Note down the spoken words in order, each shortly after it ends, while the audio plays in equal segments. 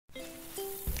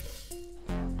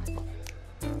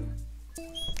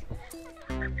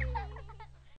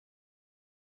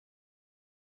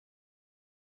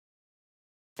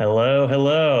Hello,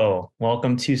 hello.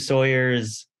 Welcome to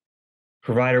Sawyer's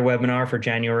provider webinar for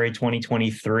January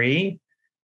 2023.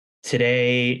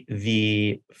 Today,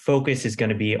 the focus is going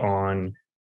to be on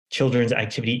children's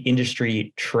activity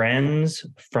industry trends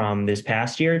from this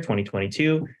past year,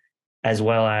 2022, as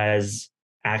well as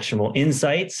actionable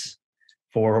insights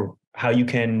for how you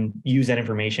can use that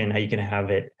information, how you can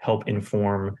have it help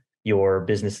inform your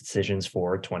business decisions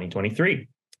for 2023.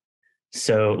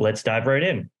 So let's dive right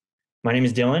in. My name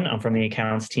is Dylan. I'm from the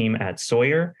accounts team at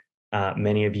Sawyer.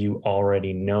 Many of you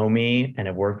already know me and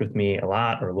have worked with me a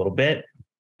lot or a little bit.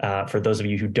 For those of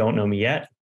you who don't know me yet,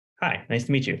 hi, nice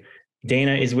to meet you.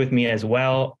 Dana is with me as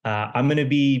well. I'm going to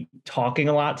be talking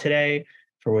a lot today,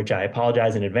 for which I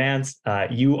apologize in advance.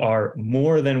 You are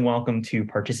more than welcome to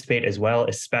participate as well,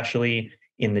 especially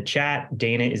in the chat.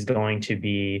 Dana is going to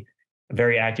be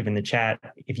very active in the chat.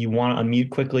 If you want to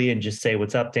unmute quickly and just say,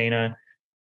 "What's up, Dana?"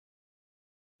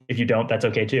 If you don't, that's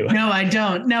okay too. No, I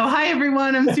don't. No, hi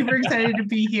everyone. I'm super excited to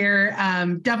be here.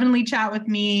 Definitely chat with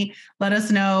me. Let us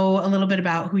know a little bit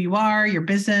about who you are, your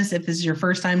business. If this is your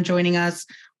first time joining us,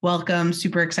 welcome.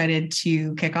 Super excited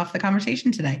to kick off the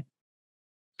conversation today.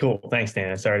 Cool. Thanks,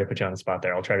 Dana. Sorry to put you on the spot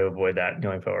there. I'll try to avoid that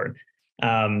going forward.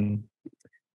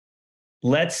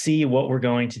 Let's see what we're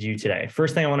going to do today.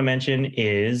 First thing I want to mention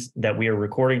is that we are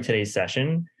recording today's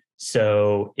session.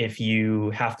 So if you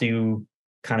have to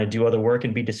kind of do other work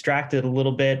and be distracted a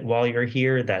little bit while you're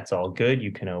here, that's all good.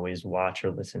 You can always watch or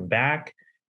listen back.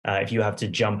 If you have to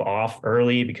jump off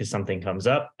early because something comes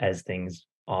up, as things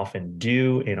often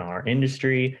do in our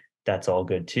industry, that's all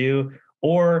good too.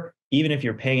 Or even if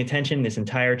you're paying attention this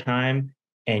entire time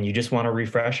and you just want a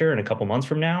refresher in a couple months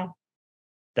from now,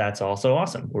 that's also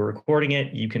awesome. We're recording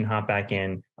it. You can hop back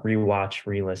in, rewatch,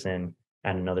 re-listen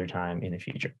at another time in the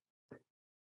future.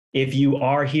 If you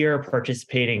are here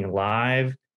participating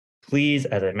live, please,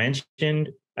 as I mentioned,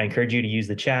 I encourage you to use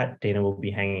the chat. Dana will be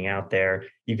hanging out there.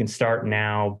 You can start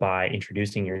now by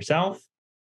introducing yourself.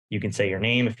 You can say your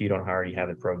name if you don't already have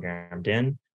it programmed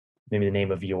in, maybe the name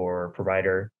of your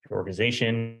provider, your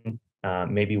organization,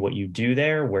 maybe what you do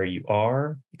there, where you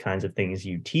are, the kinds of things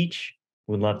you teach.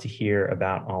 Would love to hear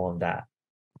about all of that.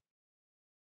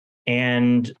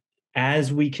 And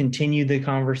as we continue the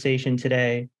conversation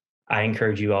today, I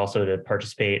encourage you also to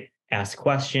participate, ask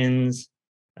questions,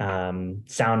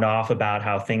 sound off about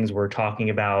how things we're talking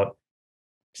about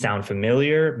sound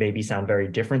familiar, maybe sound very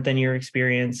different than your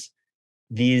experience.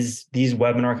 These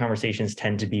webinar conversations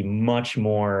tend to be much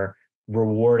more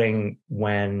rewarding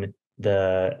when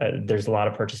there's a lot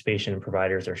of participation and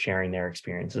providers are sharing their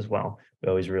experience as well. We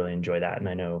always really enjoy that, and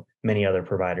I know many other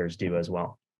providers do as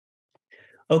well.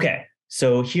 Okay.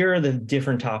 So here are the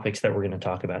different topics that we're going to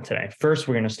talk about today. First,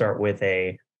 we're going to start with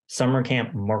a summer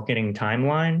camp marketing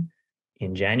timeline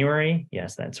in January.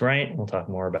 Yes, that's right. We'll talk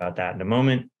more about that in a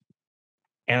moment.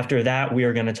 After that, we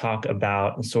are going to talk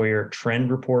about Sawyer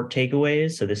trend report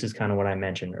takeaways. So this is kind of what I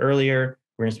mentioned earlier.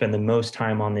 We're going to spend the most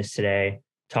time on this today,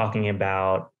 talking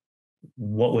about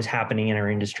what was happening in our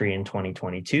industry in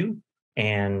 2022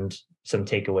 and some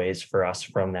takeaways for us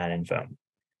from that info.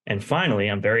 And finally,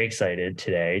 I'm very excited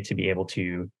today to be able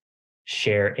to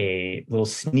share a little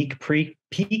sneak peek,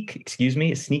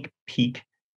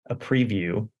 a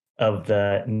preview of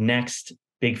the next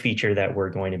big feature that we're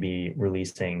going to be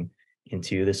releasing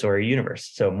into the Sawyer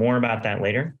universe. So more about that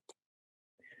later.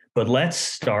 But let's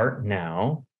start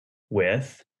now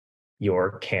with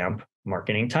your camp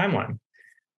marketing timeline.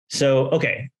 So,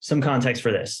 okay, some context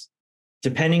for this.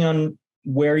 Depending on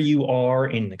where you are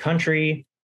in the country,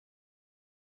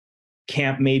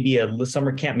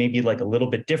 summer camp may be like a little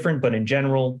bit different, but in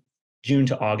general, June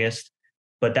to August.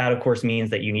 But that, of course,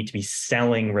 means that you need to be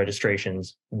selling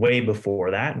registrations way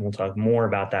before that. And we'll talk more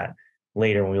about that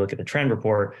later when we look at the trend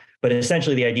report. But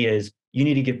essentially, the idea is you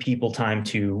need to give people time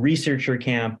to research your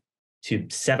camp, to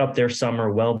set up their summer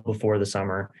well before the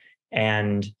summer.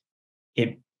 And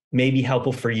it may be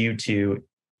helpful for you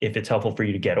if it's helpful for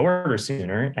you to get orders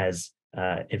sooner, as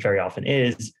it very often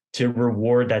is, to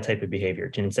reward that type of behavior,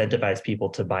 to incentivize people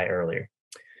to buy earlier.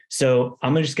 So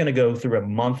I'm just going to go through a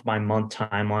month-by-month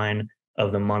timeline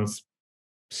of the months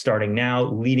starting now,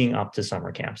 leading up to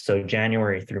summer camp. So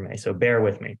January through May. So bear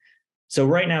with me. So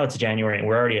right now it's January, and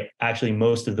we're already actually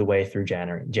most of the way through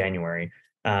January.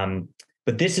 But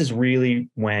this is really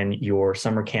when your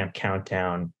summer camp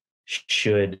countdown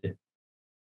should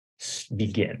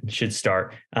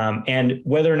start. And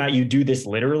whether or not you do this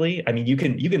literally, I mean, you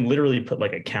can literally put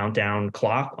like a countdown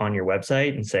clock on your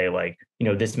website and say like,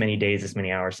 this many days, this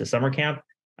many hours to summer camp.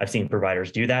 I've seen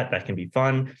providers do that. That can be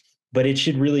fun, but it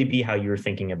should really be how you're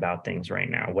thinking about things right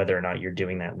now, whether or not you're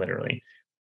doing that literally.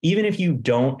 even if you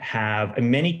don't have, and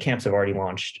many camps have already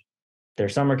launched their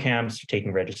summer camps,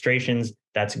 taking registrations.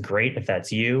 That's great if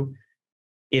that's you.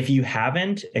 If you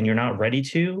haven't and you're not ready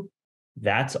to,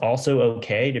 that's also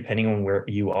okay, depending on where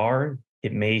you are.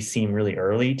 It may seem really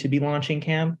early to be launching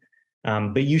camp,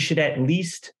 but you should at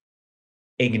least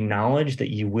acknowledge that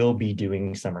you will be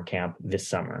doing summer camp this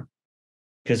summer.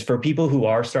 Because for people who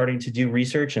are starting to do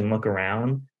research and look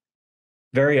around,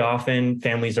 very often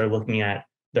families are looking at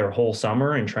their whole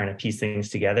summer and trying to piece things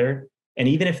together. And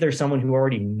even if there's someone who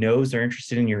already knows they're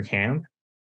interested in your camp,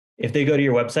 if they go to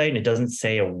your website and it doesn't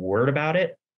say a word about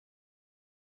it,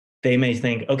 they may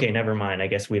think, okay, never mind. I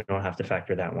guess we don't have to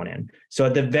factor that one in. So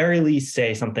at the very least,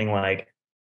 say something like,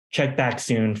 check back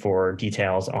soon for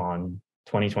details on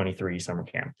 2023 summer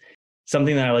camp.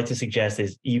 Something that I like to suggest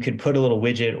is you could put a little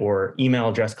widget or email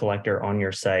address collector on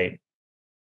your site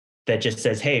that just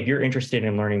says, hey, if you're interested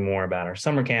in learning more about our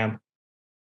summer camp,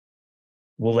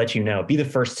 we'll let you know. Be the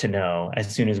first to know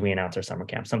as soon as we announce our summer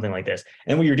camp, something like this.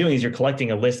 And what you're doing is you're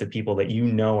collecting a list of people that you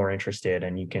know are interested,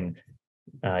 and you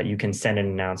can send an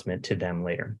announcement to them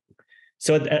later.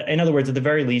 So in other words, at the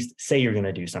very least, say you're going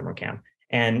to do summer camp.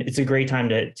 And it's a great time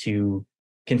to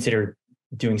consider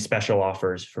doing special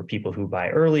offers for people who buy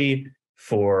early,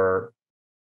 for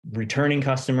returning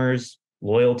customers,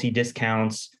 loyalty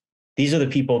discounts. These are the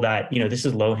people that, this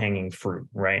is low-hanging fruit,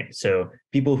 right? So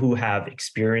people who have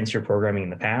experienced your programming in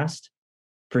the past,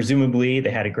 presumably they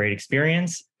had a great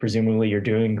experience. Presumably you're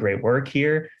doing great work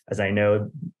here, as I know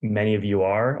many of you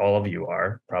are, all of you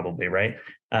are probably, right?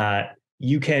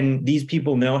 These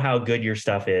people know how good your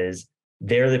stuff is.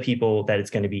 They're the people that it's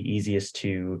going to be easiest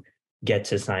to get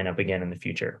to sign up again in the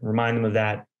future. Remind them of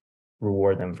that,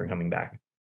 reward them for coming back.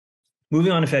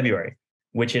 Moving on to February,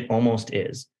 which it almost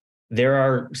is. There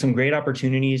are some great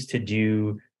opportunities to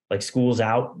do like schools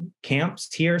out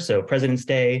camps here. So President's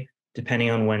Day,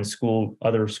 depending on when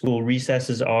other school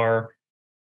recesses are,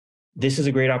 this is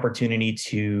a great opportunity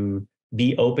to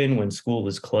be open when school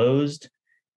is closed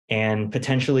and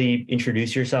potentially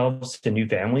introduce yourselves to new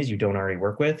families you don't already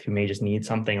work with who may just need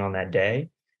something on that day.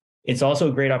 It's also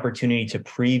a great opportunity to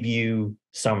preview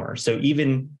summer. So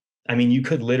you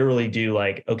could literally do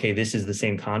like, okay, this is the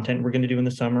same content we're going to do in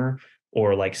the summer,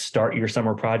 or like start your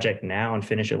summer project now and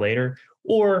finish it later.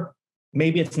 Or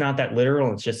maybe it's not that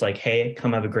literal. It's just like, hey,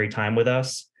 come have a great time with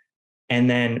us.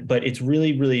 But it's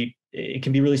really, it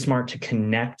can be really smart to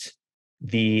connect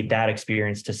that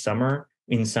experience to summer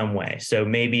in some way. So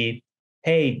maybe,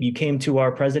 hey, you came to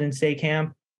our President's Day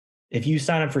camp. If you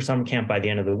sign up for summer camp by the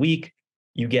end of the week,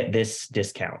 you get this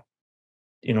discount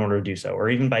in order to do so. Or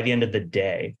even by the end of the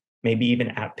day, maybe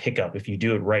even at pickup, if you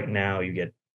do it right now, you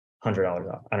get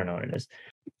 $100 off. I don't know what it is.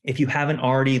 If you haven't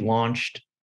already launched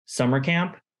summer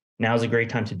camp, now's a great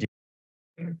time to do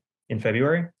it in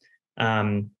February.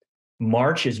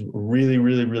 March is really,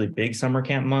 really, really big summer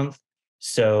camp month.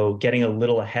 So getting a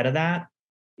little ahead of that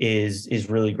is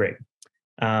really great.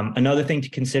 Another thing to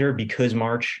consider, because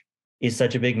March is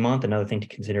such a big month, another thing to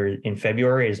consider in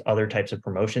February is other types of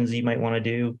promotions that you might want to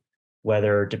do,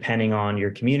 whether depending on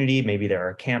your community, maybe there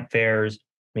are camp fairs,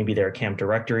 maybe there are camp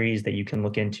directories that you can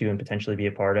look into and potentially be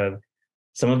a part of.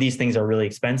 Some of these things are really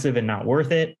expensive and not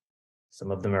worth it. Some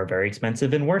of them are very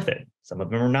expensive and worth it. Some of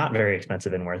them are not very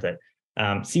expensive and worth it.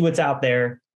 See what's out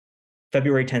there.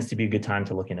 February tends to be a good time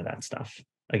to look into that stuff,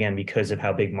 again, because of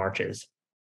how big March is.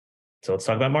 So let's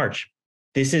talk about March.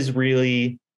 This is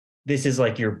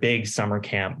like your big summer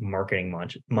camp marketing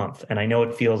month. And I know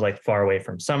it feels like far away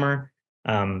from summer,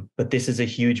 but this is a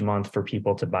huge month for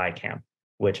people to buy camp,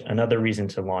 which another reason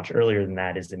to launch earlier than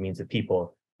that is it means that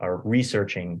people are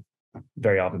researching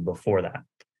very often before that.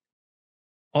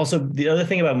 Also, the other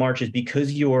thing about March is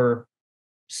because your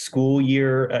school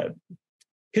year,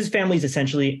 because families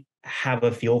essentially have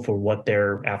a feel for what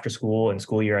their after school and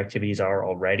school year activities are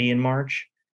already in March,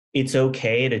 it's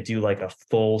okay to do like a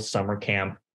full summer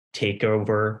camp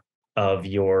takeover of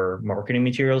your marketing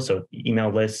materials. So email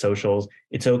lists, socials,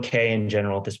 it's okay in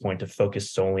general at this point to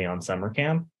focus solely on summer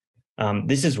camp.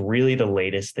 This is really the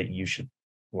latest that you should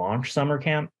launch summer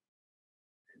camp.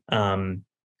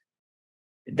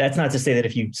 That's not to say that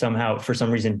if you somehow, for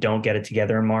some reason, don't get it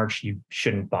together in March, you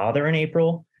shouldn't bother in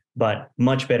April, but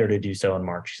much better to do so in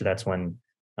March. So that's when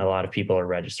a lot of people are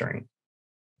registering.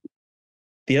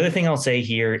 The other thing I'll say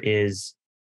here is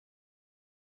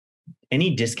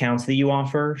any discounts that you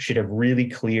offer should have really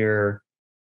clear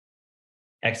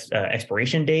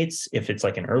expiration dates if it's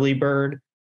like an early bird,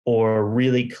 or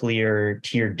really clear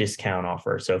tiered discount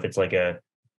offer. So if it's like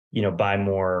buy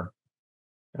more,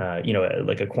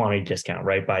 like a quantity discount,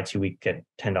 right? Buy 2 weeks, get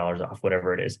 $10 off,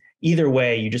 whatever it is. Either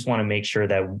way, you just want to make sure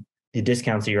that the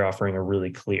discounts that you're offering are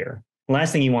really clear. The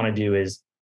last thing you want to do is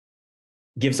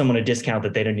give someone a discount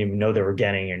that they didn't even know they were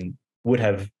getting and would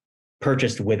have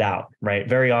purchased without, right?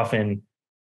 Very often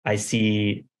I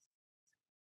see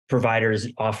providers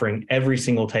offering every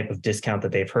single type of discount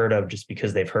that they've heard of just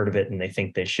because they've heard of it and they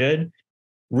think they should.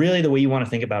 Really, the way you want to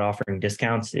think about offering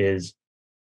discounts is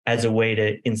as a way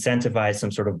to incentivize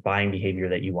some sort of buying behavior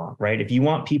that you want, right? If you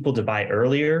want people to buy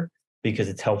earlier because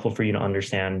it's helpful for you to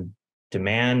understand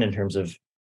demand in terms of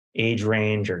age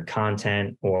range or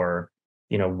content or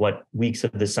what weeks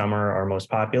of the summer are most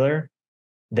popular,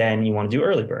 then you want to do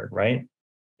early bird, right?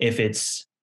 If that's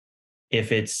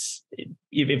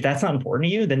not important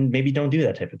to you, then maybe don't do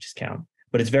that type of discount.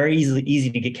 But it's very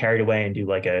easy to get carried away and do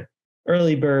like a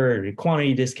early bird, a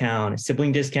quantity discount, a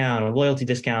sibling discount, a loyalty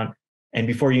discount. And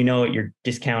before you know it, you're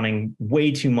discounting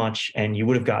way too much and you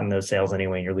would have gotten those sales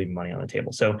anyway, and you're leaving money on the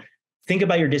table. So think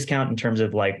about your discount in terms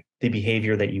of like the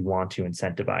behavior that you want to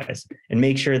incentivize, and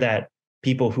make sure that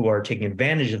people who are taking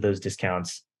advantage of those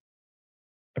discounts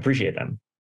appreciate them.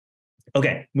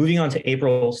 Okay, moving on to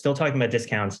April, still talking about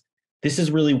discounts. This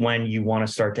is really when you want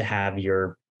to start to have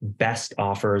your best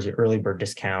offers, your early bird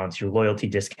discounts, your loyalty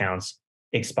discounts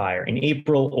expire in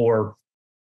April or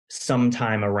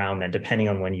sometime around then, depending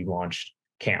on when you launched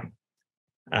camp.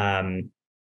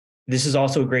 This is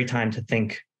also a great time to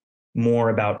think more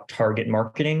about target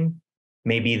marketing.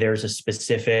 Maybe there's a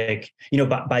specific,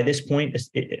 by this point,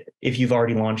 if you've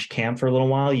already launched camp for a little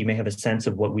while, you may have a sense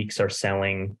of what weeks are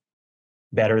selling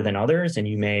better than others. And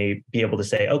you may be able to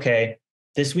say, okay,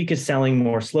 this week is selling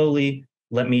more slowly.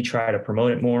 Let me try to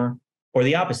promote it more. Or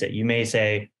the opposite, you may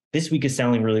say, this week is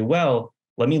selling really well.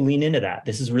 Let me lean into that.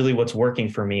 This is really what's working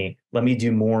for me. Let me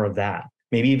do more of that.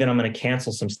 Maybe even I'm going to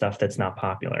cancel some stuff that's not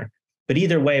popular. But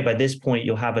either way, by this point,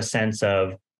 you'll have a sense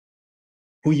of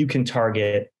who you can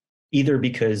target, either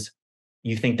because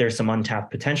you think there's some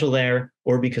untapped potential there,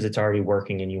 or because it's already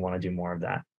working and you want to do more of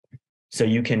that. So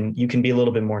you can be a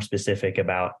little bit more specific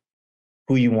about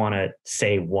who you want to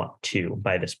say what to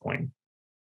by this point.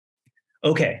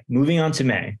 Okay, moving on to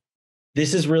May.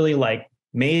 This is really like,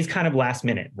 May is kind of last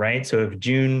minute, right? So if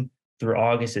June through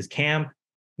August is camp,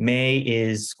 May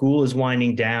is school is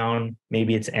winding down,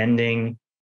 maybe it's ending,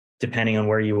 depending on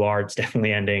where you are, it's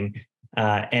definitely ending.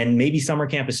 And maybe summer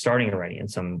camp is starting already in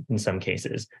some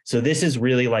cases. So this is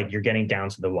really like you're getting down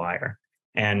to the wire.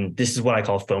 And this is what I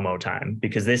call FOMO time,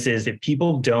 because this is, if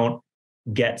people don't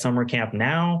get summer camp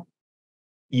now,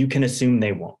 you can assume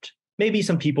they won't. Maybe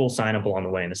some people sign up along the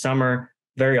way in the summer.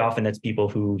 Very often that's people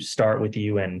who start with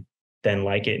you and then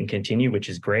like it and continue, which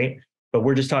is great. But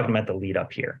we're just talking about the lead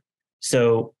up here.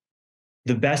 So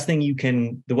the best thing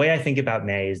the way I think about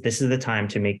May is this is the time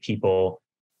to make people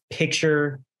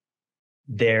picture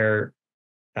their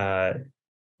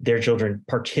children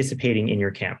participating in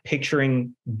your camp,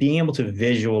 picturing being able to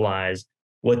visualize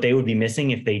what they would be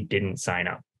missing if they didn't sign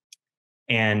up.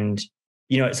 And,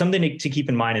 something to keep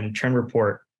in mind, and the trend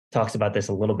report talks about this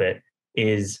a little bit,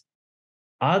 is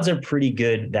odds are pretty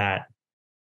good that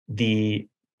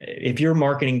if you're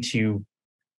marketing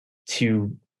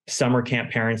to summer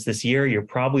camp parents this year, you're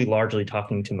probably largely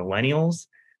talking to millennials.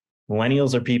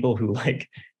 Millennials are people who like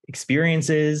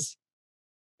experiences,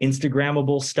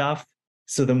 Instagrammable stuff.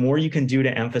 So the more you can do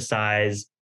to emphasize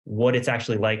what it's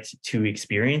actually like to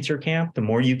experience your camp, the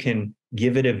more you can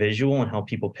give it a visual and help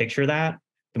people picture that,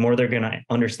 the more they're going to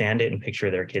understand it and picture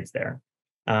their kids there.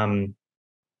 One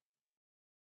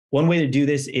way to do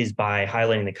this is by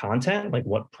highlighting the content, like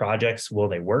what projects will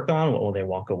they work on? What will they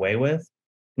walk away with?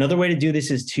 Another way to do this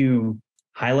is to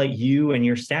highlight you and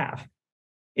your staff.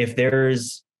 If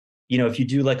there's, if you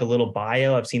do like a little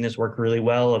bio, I've seen this work really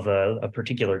well, of a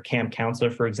particular camp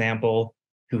counselor, for example,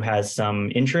 who has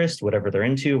some interest, whatever they're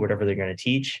into, whatever they're going to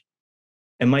teach.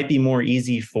 It might be more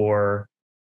easy for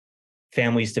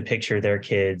families to picture their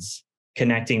kids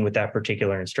connecting with that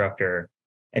particular instructor,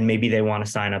 and maybe they want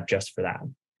to sign up just for that.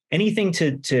 Anything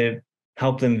to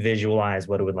help them visualize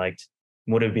what it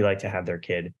would be like to have their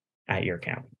kid at your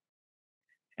camp.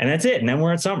 And that's it. And then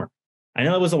we're at summer. I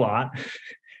know it was a lot.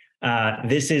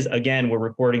 This is, again, we're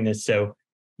recording this, so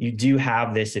you do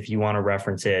have this if you want to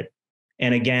reference it.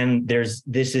 And again,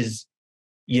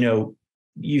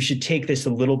 you should take this a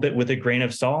little bit with a grain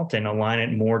of salt and align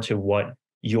it more to what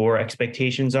your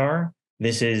expectations are.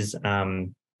 This is,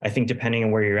 I think, depending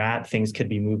on where you're at, things could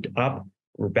be moved up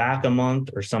or back a month,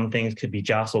 or some things could be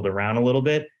jostled around a little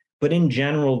bit. But in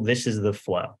general, this is the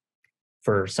flow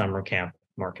for summer camp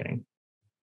marketing.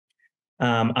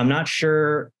 I'm not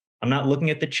sure. I'm not looking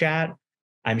at the chat.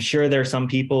 I'm sure there are some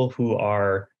people who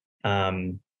are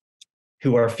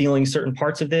feeling certain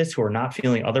parts of this, who are not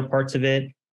feeling other parts of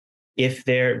it.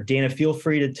 Dana, feel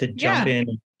free to jump in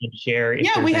and share.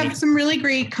 Yeah, we have some really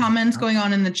great comments going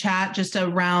on in the chat just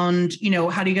around,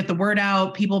 how do you get the word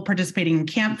out? People participating in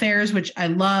camp fairs, which I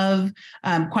love.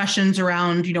 Questions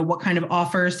around, what kind of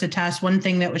offers to test. One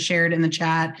thing that was shared in the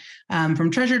chat from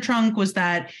Treasure Trunk was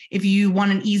that if you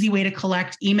want an easy way to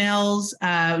collect emails,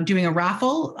 doing a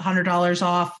raffle, $100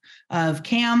 off of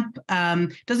camp.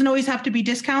 Doesn't always have to be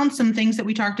discounts. Some things that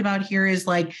we talked about here is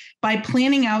like by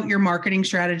planning out your marketing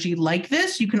strategy like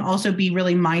this, you can also be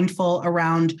really mindful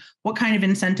around what kind of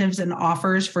incentives and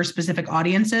offers for specific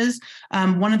audiences.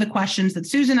 One of the questions that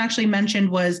Susan actually mentioned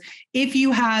was if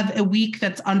you have a week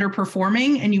that's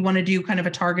underperforming and you want to do kind of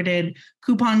a targeted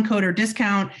coupon code or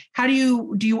discount, how do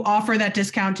you offer that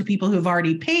discount to people who've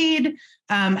already paid?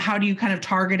 How do you kind of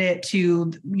target it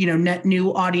to, net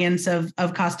new audience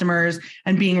of customers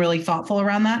and being really thoughtful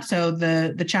around that? So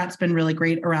the chat's been really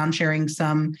great around sharing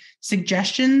some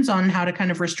suggestions on how to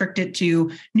kind of restrict it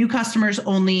to new customers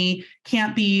only,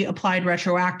 can't be applied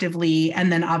retroactively,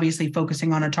 and then obviously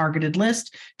focusing on a targeted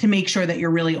list to make sure that you're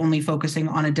really only focusing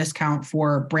on a discount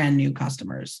for brand new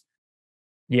customers.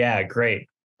 Yeah, great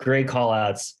call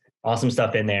outs. Awesome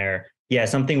stuff in there. Yeah,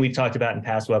 something we've talked about in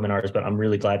past webinars, but I'm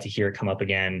really glad to hear it come up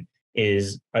again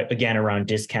is, again, around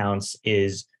discounts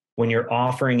is when you're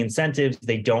offering incentives,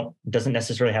 doesn't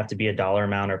necessarily have to be a dollar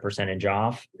amount or percentage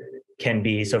off. Can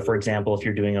be, so for example, if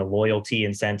you're doing a loyalty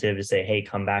incentive to say, hey,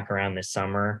 come back around this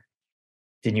summer.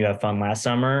 Didn't you have fun last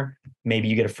summer? Maybe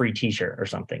you get a free t-shirt or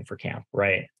something for camp,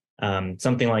 right?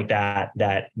 Something like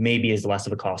that maybe is less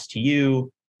of a cost to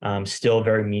you, still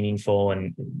very meaningful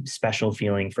and special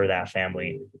feeling for that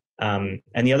family. And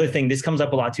the other thing, this comes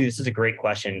up a lot too. This is a great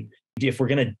question. If we're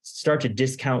going to start to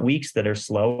discount weeks that are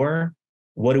slower,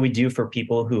 what do we do for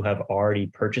people who have already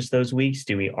purchased those weeks?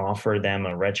 Do we offer them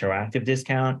a retroactive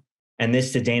discount? And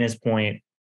this, to Dana's point,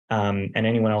 and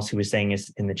anyone else who was saying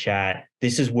this in the chat,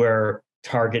 this is where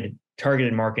targeted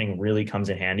marketing really comes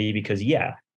in handy because,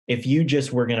 if you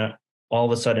just were going to all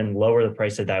of a sudden lower the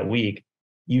price of that week,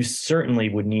 you certainly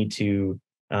would need to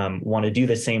want to do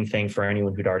the same thing for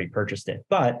anyone who'd already purchased it.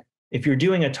 But if you're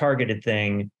doing a targeted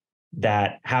thing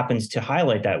that happens to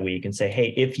highlight that week and say,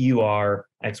 hey, if you are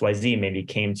XYZ, maybe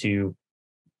came to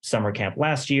summer camp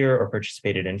last year or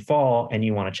participated in fall and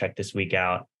you want to check this week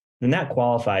out, then that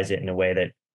qualifies it in a way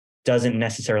that doesn't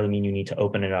necessarily mean you need to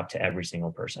open it up to every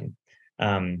single person.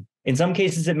 In some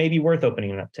cases, it may be worth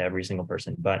opening it up to every single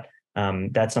person, but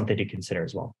that's something to consider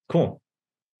as well. Cool.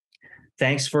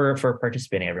 Thanks for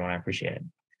participating, everyone. I appreciate it.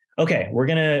 Okay, we're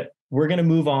gonna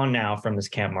move on now from this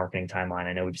camp marketing timeline.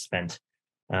 I know we've spent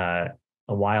a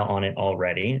while on it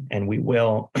already, and we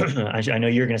will. I know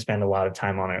you're going to spend a lot of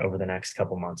time on it over the next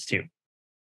couple months too.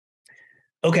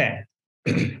 Okay,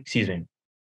 excuse me.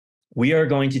 We are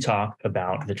going to talk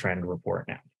about the trend report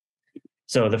now.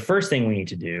 So the first thing we need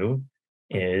to do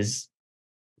is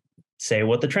say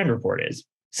what the trend report is.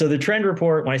 So the trend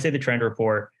report, when I say the trend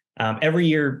report, every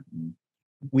year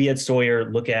we at Sawyer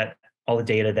look at all the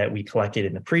data that we collected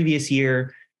in the previous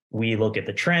year. We look at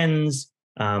the trends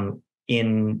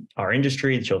in our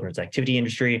industry, the children's activity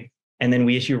industry, and then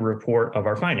we issue a report of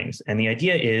our findings. And the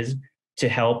idea is to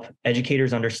help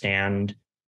educators understand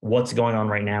what's going on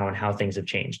right now and how things have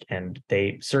changed. And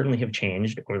they certainly have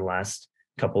changed over the last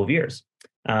couple of years.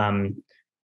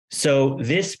 So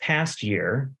this past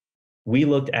year, we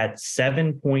looked at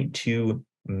 7.2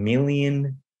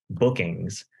 million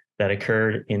bookings that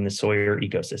occurred in the Sawyer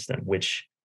ecosystem, which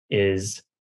is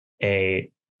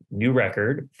a new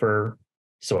record for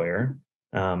Sawyer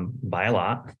by a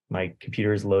lot. My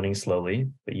computer is loading slowly,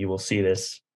 but you will see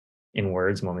this in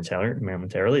words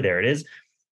momentarily. There it is.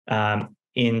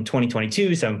 In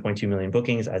 2022, 7.2 million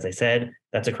bookings, as I said,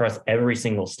 that's across every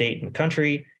single state in the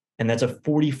country. And that's a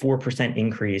 44%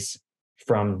 increase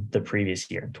from the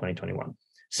previous year, 2021.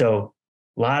 So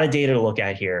a lot of data to look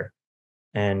at here.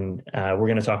 And we're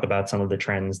going to talk about some of the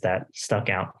trends that stuck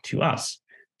out to us.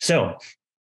 So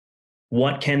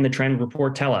what can the trend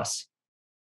report tell us?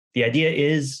 The idea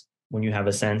is when you have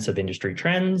a sense of industry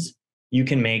trends, you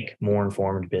can make more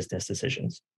informed business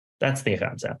decisions. That's the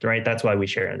concept, right? That's why we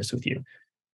share this with you.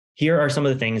 Here are some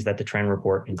of the things that the trend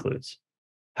report includes.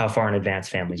 How far in advance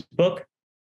families book,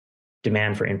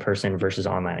 demand for in-person versus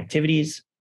online activities,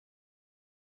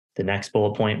 the next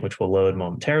bullet point, which will load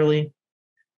momentarily,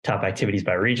 top activities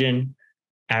by region,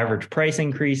 average price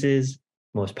increases,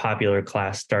 most popular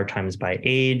class start times by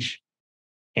age,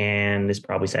 and this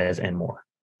probably says and more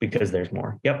because there's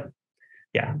more. Yep.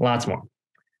 Yeah, lots more.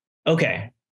 Okay,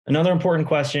 another important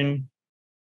question.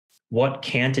 What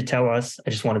can it tell us? I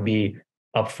just want to be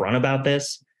upfront about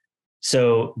this.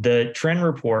 So the trend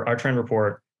report, our trend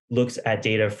report, looks at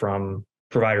data from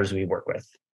providers we work with.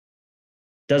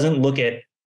 Doesn't look at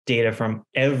data from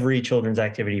every children's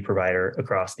activity provider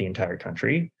across the entire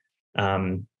country.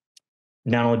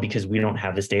 Not only because we don't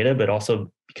have this data, but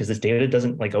also because this data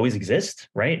doesn't like always exist,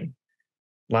 right?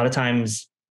 A lot of times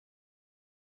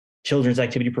children's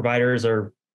activity providers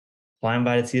are flying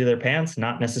by the seat of their pants,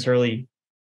 not necessarily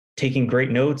taking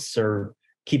great notes or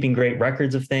keeping great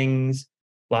records of things.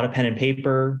 A lot of pen and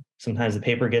paper. Sometimes the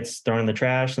paper gets thrown in the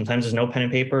trash. Sometimes there's no pen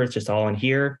and paper. It's just all in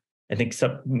here. I think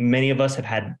many of us have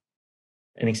had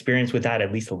an experience with that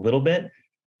at least a little bit.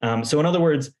 So in other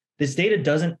words, this data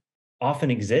doesn't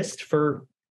often exist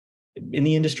in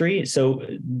the industry. So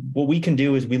what we can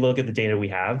do is we look at the data we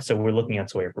have. So we're looking at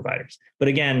Sawyer providers. But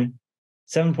again,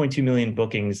 7.2 million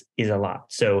bookings is a lot.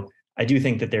 So I do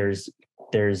think that there's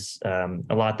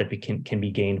a lot that can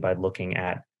be gained by looking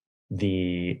at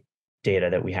the data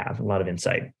that we have, a lot of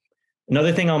insight.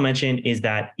 Another thing I'll mention is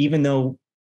that even though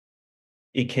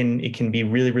it can be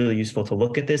really, really useful to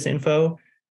look at this info,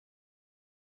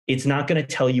 it's not going to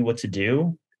tell you what to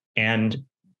do. And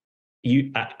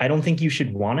I don't think you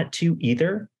should want it to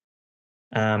either.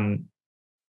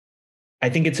 I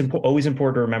think it's always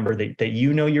important to remember that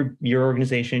you know your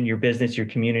organization, your business, your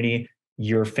community,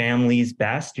 your family's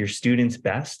best, your students'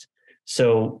 best.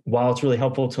 So while it's really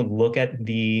helpful to look at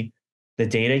the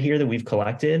data here that we've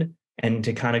collected and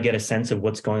to kind of get a sense of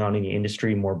what's going on in the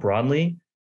industry more broadly,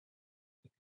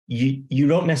 you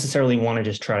don't necessarily want to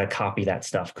just try to copy that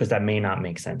stuff because that may not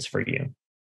make sense for you.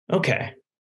 Okay,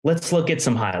 let's look at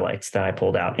some highlights that I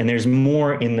pulled out. And there's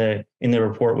more in the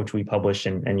report which we published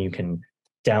and you can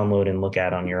download and look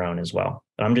at on your own as well.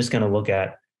 But I'm just going to look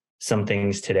at some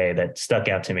things today that stuck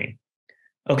out to me.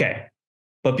 Okay,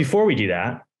 but before we do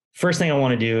that, first thing I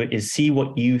want to do is see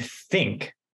what you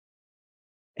think.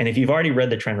 And if you've already read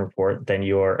the trend report, then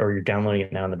you're downloading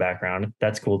it now in the background,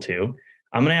 that's cool too.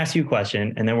 I'm going to ask you a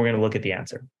question and then we're going to look at the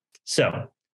answer. So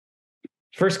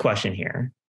first question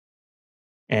here,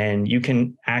 and you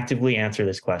can actively answer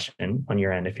this question on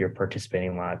your end if you're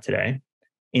participating live today.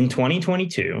 In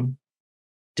 2022,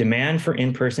 demand for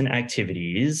in-person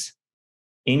activities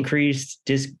increased,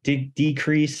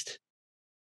 decreased,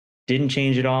 didn't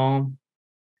change at all.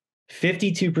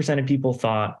 52% of people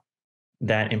thought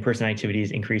that in-person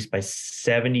activities increased by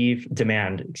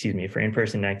demand for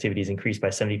in-person activities increased by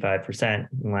 75%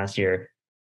 in last year.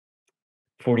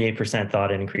 48%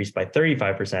 thought it increased by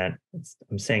 35%.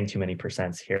 I'm saying too many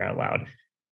percents here out loud.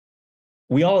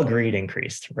 We all agreed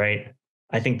increased, right?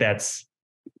 I think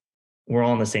we're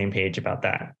all on the same page about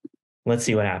that. Let's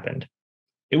see what happened.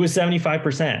 It was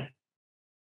 75%,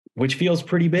 which feels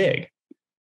pretty big.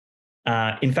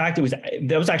 In fact,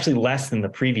 that was actually less than the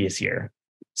previous year.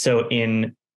 So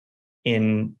from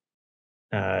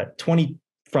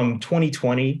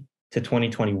 2020 to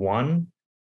 2021,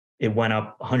 it went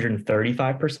up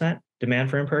 135% demand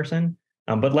for in-person.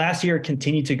 But last year it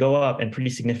continued to go up and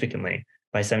pretty significantly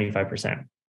by 75%.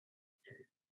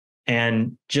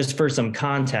 And just for some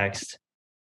context,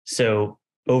 so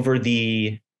over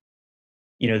the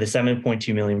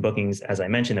 7.2 million bookings, as I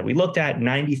mentioned, that we looked at,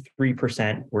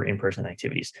 93% were in-person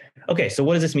activities. Okay, so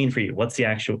what does this mean for you? What's the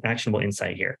actionable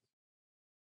insight here?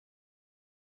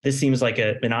 This seems like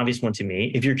an obvious one to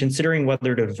me. If you're considering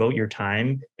whether to devote your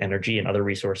time, energy, and other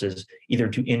resources either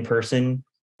to in-person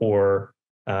or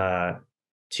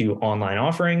to online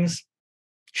offerings,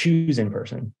 choose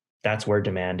in-person. That's where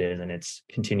demand is, and it's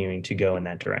continuing to go in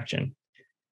that direction.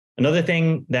 Another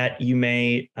thing that you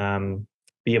may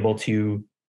be able to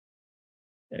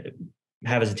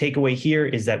have as a takeaway here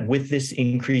is that with this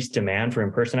increased demand for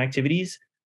in-person activities,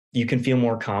 you can feel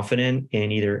more confident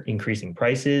in either increasing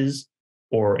prices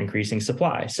or increasing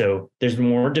supply. So there's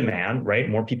more demand, right?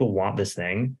 More people want this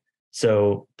thing.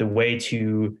 So the way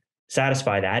to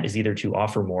satisfy that is either to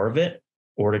offer more of it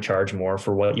or to charge more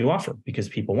for what you offer because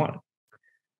people want it.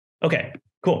 Okay,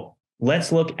 cool.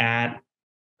 Let's look at,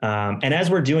 and as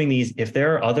we're doing these, if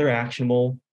there are other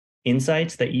actionable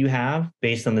insights that you have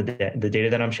based on the data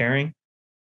that I'm sharing,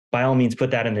 by all means,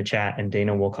 put that in the chat and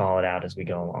Dana will call it out as we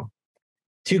go along.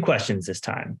 2 questions this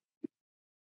time.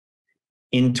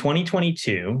 In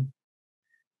 2022,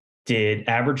 did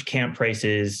average camp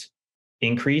prices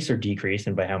increase or decrease,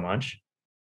 and by how much?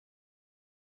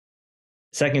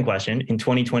 Second question, in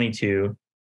 2022,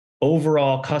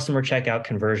 overall customer checkout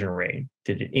conversion rate,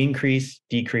 did it increase,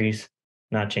 decrease,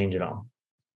 not change at all?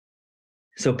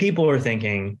 So people are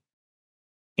thinking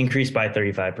increased by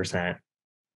 35%,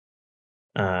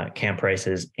 camp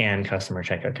prices and customer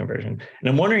checkout conversion. And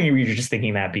I'm wondering if you're just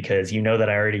thinking that because you know that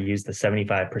I already used the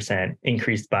 75%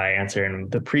 increased by answer in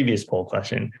the previous poll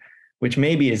question, which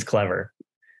maybe is clever.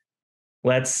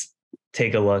 let's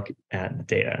take a look at the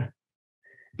data.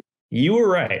 You were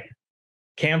right.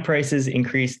 Camp prices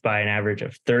increased by an average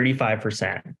of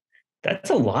 35%. That's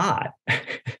a lot.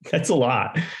 That's a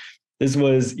lot. This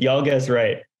was, y'all guessed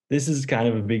right. This is kind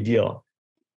of a big deal.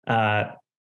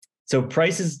 So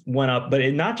prices went up,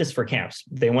 but not just for camps.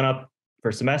 They went up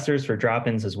for semesters, for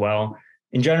drop-ins as well.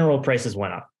 In general, prices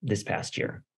went up this past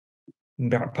year.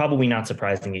 Probably not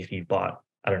surprising if you bought,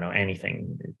 I don't know,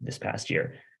 anything this past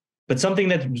year. But something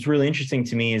that was really interesting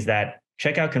to me is that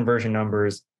checkout conversion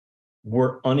numbers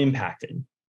were unimpacted,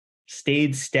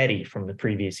 stayed steady from the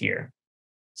previous year.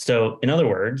 So in other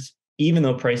words, even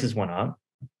though prices went up,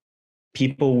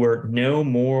 people were no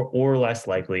more or less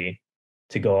likely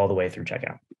to go all the way through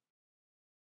checkout.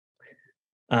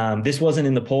 This wasn't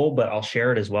in the poll, but I'll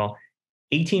share it as well.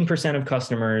 18% of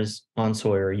customers on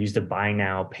Sawyer used a buy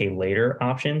now, pay later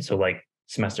option. So like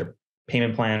semester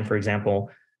payment plan, for example,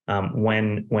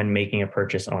 when making a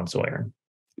purchase on Sawyer.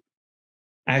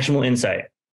 Actionable insight.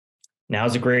 Now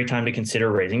is a great time to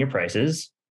consider raising your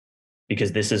prices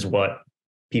because this is what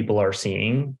people are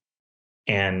seeing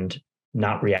and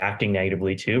not reacting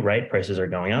negatively to, right? Prices are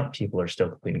going up. People are still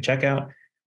completing checkout.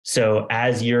 So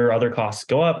as your other costs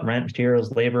go up, rent,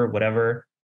 materials, labor, whatever,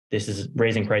 this is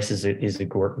raising prices is a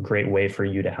great way for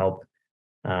you to help,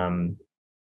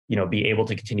 be able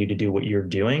to continue to do what you're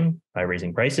doing by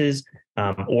raising prices,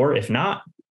 or if not,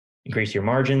 increase your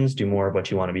margins, do more of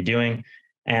what you want to be doing.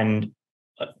 And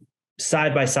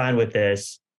side by side with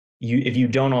this, if you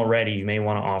don't already, you may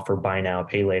want to offer buy now,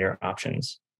 pay later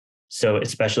options. So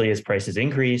especially as prices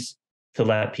increase, to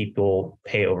let people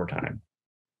pay over time.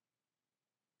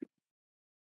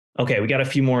 Okay, we got a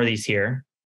few more of these here.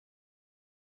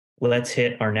 Let's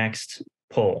hit our next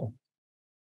poll.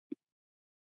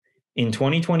 In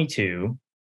 2022,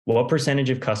 what percentage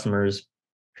of customers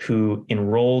who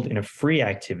enrolled in a free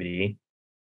activity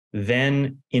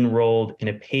then enrolled in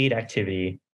a paid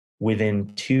activity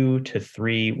within 2 to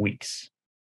 3 weeks?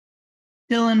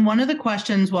 Dylan, one of the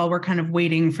questions while we're kind of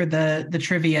waiting for the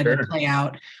trivia to play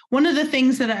out, one of the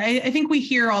things that I think we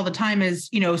hear all the time is,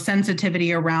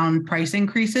 sensitivity around price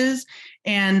increases.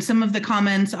 And some of the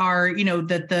comments are,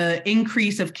 that the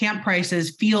increase of camp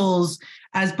prices feels,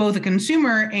 as both a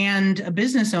consumer and a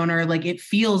business owner, like it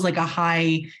feels like a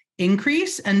high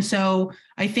increase. And so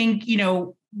I think,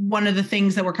 one of the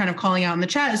things that we're kind of calling out in the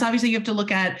chat is obviously you have to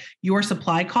look at your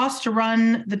supply costs to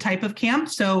run the type of camp.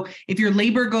 So if your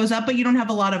labor goes up, but you don't have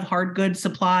a lot of hard goods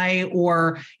supply,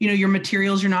 or, your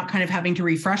materials, you're not kind of having to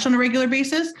refresh on a regular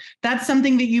basis, that's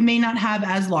something that you may not have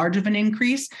as large of an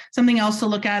increase. Something else to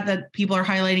look at that people are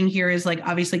highlighting here is like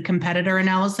obviously competitor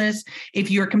analysis.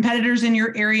 If your competitors in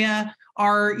your area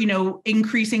are,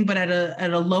 increasing, but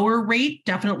at a lower rate,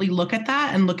 definitely look at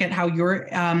that and look at how your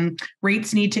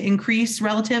rates need to increase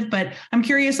relative. But I'm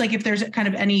curious, like if there's kind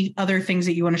of any other things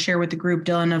that you want to share with the group,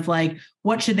 Dylan, of like,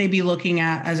 what should they be looking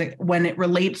at when it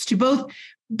relates to both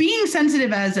being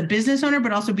sensitive as a business owner,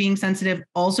 but also being sensitive,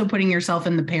 also putting yourself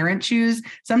in the parent shoes.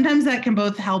 Sometimes that can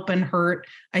both help and hurt,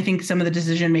 I think, some of the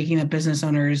decision-making that business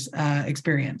owners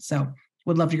experience. So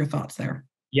would love your thoughts there.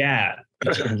 Yeah,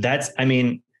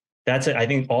 I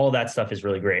think all of that stuff is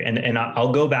really great. And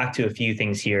I'll go back to a few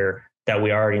things here that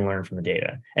we already learned from the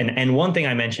data. And one thing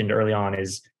I mentioned early on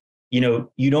is, you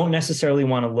don't necessarily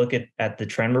want to look at the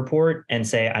trend report and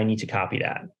say, I need to copy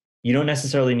that. You don't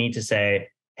necessarily need to say,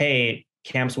 hey,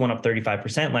 camps went up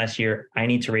 35% last year. I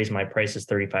need to raise my prices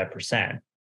 35%.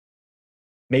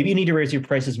 Maybe you need to raise your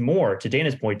prices more, to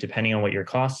Dana's point, depending on what your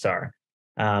costs are.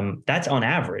 That's on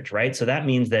average, right? So that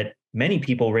means that many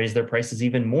people raise their prices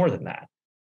even more than that.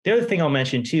 The other thing I'll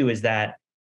mention too is that,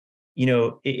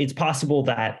 it's possible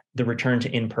that the return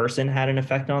to in-person had an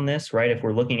effect on this, right? If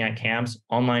we're looking at camps,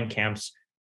 online camps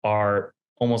are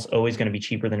almost always going to be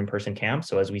cheaper than in-person camps.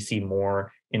 So as we see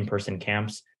more in-person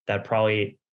camps, that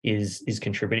probably is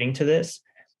contributing to this.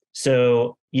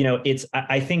 So,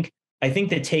 I think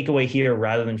the takeaway here,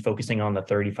 rather than focusing on the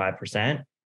 35%,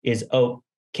 is,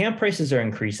 camp prices are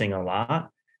increasing a lot.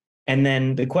 And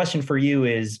then the question for you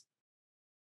is,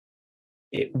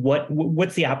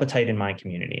 what's the appetite in my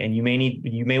community? And you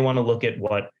may want to look at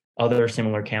what other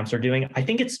similar camps are doing. I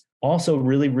think it's also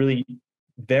really, really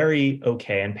very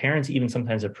okay, and parents even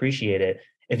sometimes appreciate it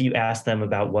if you ask them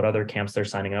about what other camps they're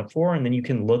signing up for, and then you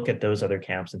can look at those other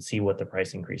camps and see what the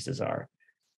price increases are.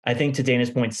 I think to Dana's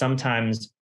point,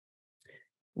 sometimes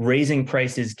raising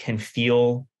prices can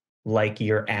feel like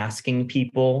you're asking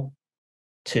people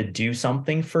to do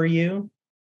something for you,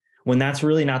 when that's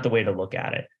really not the way to look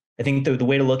at it. I think the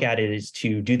way to look at it is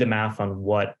to do the math on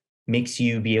what makes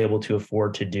you be able to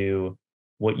afford to do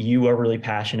what you are really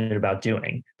passionate about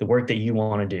doing, the work that you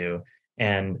want to do,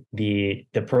 and the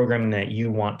program that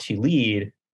you want to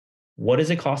lead, what does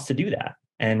it cost to do that?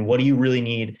 And what do you really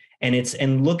need?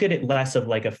 And look at it less of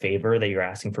like a favor that you're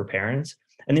asking for parents.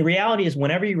 And the reality is,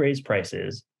 whenever you raise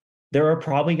prices, there are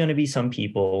probably going to be some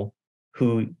people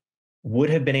who would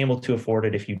have been able to afford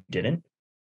it if you didn't.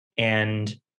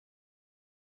 And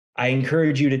I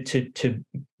encourage you to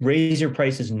raise your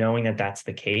prices knowing that that's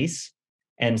the case.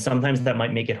 And sometimes that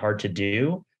might make it hard to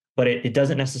do, but it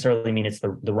doesn't necessarily mean it's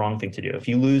the wrong thing to do. If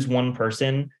you lose one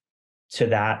person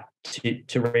to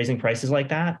raising prices like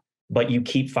that, but you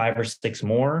keep 5 or 6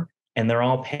 more and they're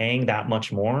all paying that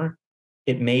much more,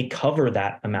 it may cover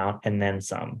that amount and then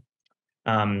some.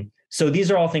 So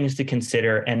these are all things to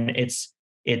consider, and it's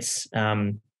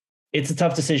a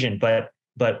tough decision, but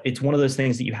it's one of those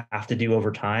things that you have to do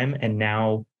over time. And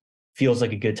now feels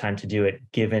like a good time to do it,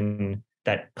 given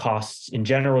that costs in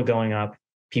general going up.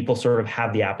 People sort of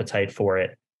have the appetite for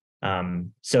it.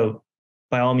 So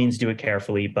by all means, do it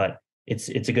carefully, but it's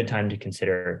a good time to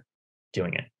consider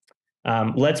doing it.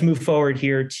 Let's move forward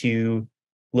here to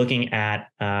looking at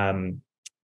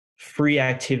free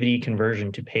activity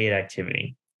conversion to paid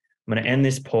activity. I'm going to end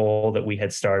this poll that we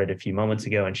had started a few moments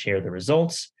ago and share the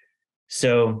results.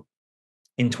 So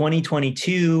in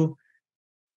 2022,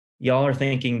 y'all are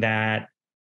thinking that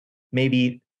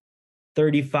maybe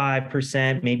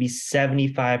 35%, maybe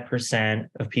 75%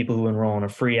 of people who enroll in a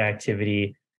free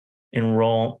activity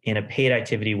enroll in a paid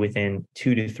activity within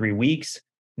 2 to 3 weeks.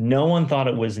 No one thought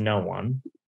it was no one.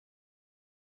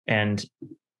 And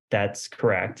that's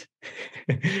correct.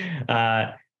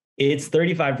 It's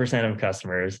 35% of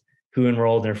customers who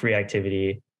enrolled in a free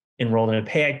activity enrolled in a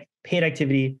paid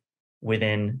activity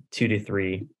within 2 to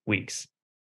 3 weeks.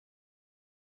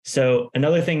 So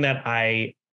another thing that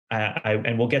I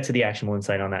and we'll get to the actionable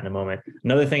insight on that in a moment.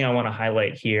 Another thing I want to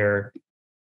highlight here,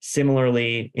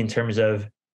 similarly in terms of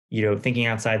thinking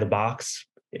outside the box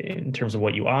in terms of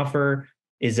what you offer,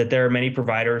 is that there are many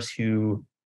providers who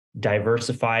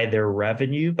diversify their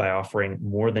revenue by offering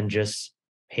more than just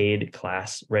paid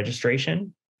class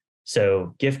registration.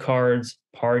 So gift cards,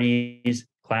 parties,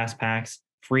 class packs,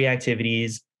 free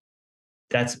activities.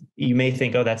 You may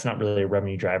think, oh, that's not really a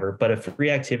revenue driver, but a free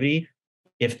activity,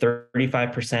 if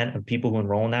 35% of people who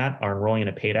enroll in that are enrolling in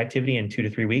a paid activity in 2 to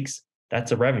 3 weeks,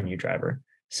 that's a revenue driver.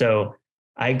 So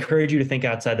I encourage you to think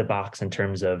outside the box in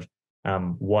terms of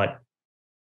what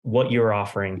you're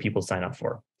offering people sign up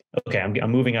for. Okay,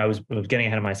 I'm moving. I was getting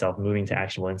ahead of myself, moving to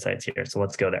actionable insights here. So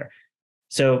let's go there.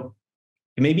 So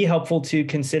it may be helpful to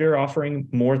consider offering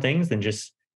more things than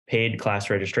just paid class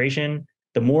registration.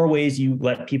 The more ways you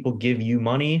let people give you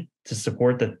money to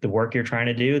support the work you're trying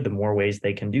to do, the more ways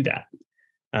they can do that.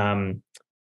 And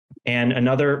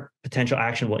another potential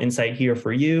actionable insight here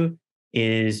for you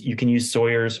is you can use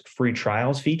Sawyer's free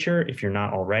trials feature if you're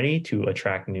not already, to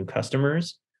attract new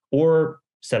customers, or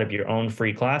set up your own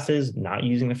free classes not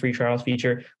using the free trials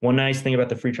feature. One nice thing about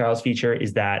the free trials feature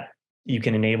is that you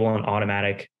can enable an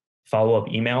automatic follow-up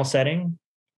email setting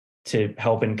to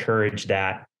help encourage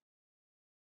that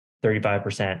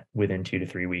 35% within 2 to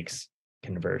 3 weeks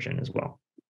conversion as well.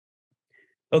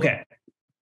 Okay,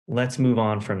 let's move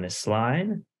on from this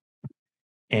slide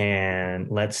and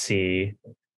let's see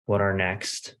what our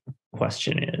next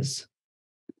question is.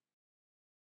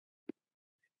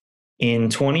 In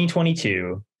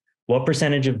 2022, what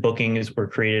percentage of bookings were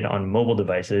created on mobile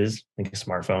devices, like a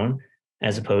smartphone,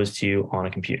 as opposed to on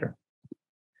a computer?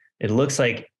 It looks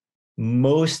like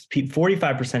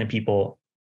 45% of people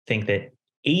think that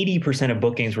 80% of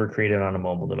bookings were created on a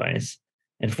mobile device,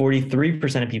 and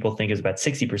 43% of people think it's about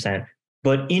 60%.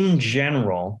 But in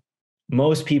general,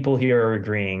 most people here are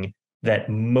agreeing that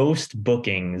most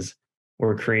bookings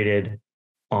were created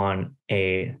on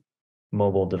a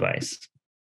mobile device.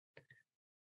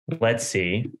 Let's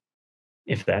see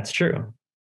if that's true.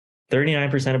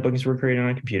 39% of bookings were created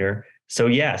on a computer. So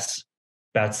yes,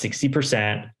 about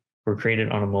 60% were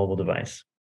created on a mobile device.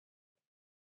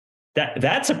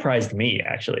 That surprised me,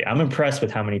 actually. I'm impressed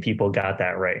with how many people got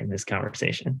that right in this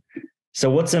conversation. So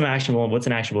what's an actionable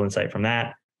insight from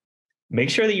that? Make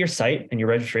sure that your site and your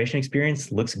registration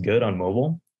experience looks good on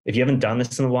mobile. If you haven't done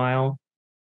this in a while,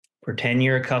 pretend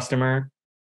you're a customer,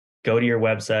 go to your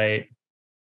website,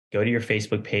 go to your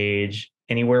Facebook page,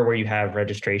 anywhere where you have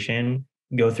registration,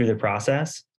 go through the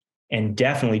process, and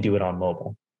definitely do it on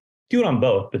mobile. Do it on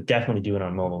both, but definitely do it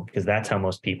on mobile, because that's how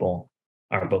most people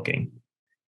are booking.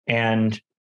 And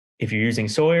if you're using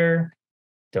Sawyer,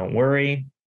 don't worry,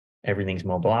 everything's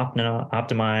mobile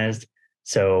optimized.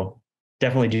 So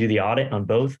definitely do the audit on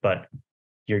both, but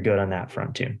you're good on that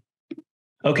front too.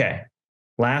 Okay,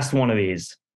 last one of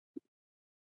these.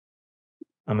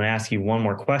 I'm going to ask you one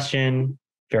more question.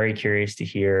 Very curious to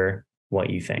hear what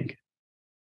you think.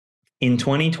 In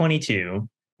 2022,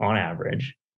 on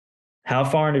average, how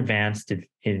far in advance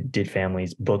did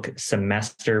families book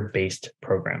semester-based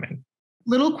programming?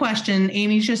 Little question.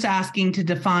 Amy's just asking to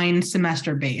define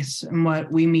semester base and what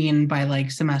we mean by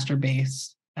like semester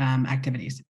based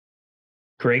activities.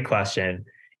 Great question.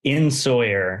 In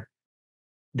Sawyer,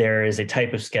 there is a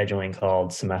type of scheduling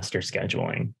called semester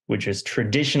scheduling, which is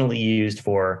traditionally used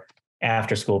for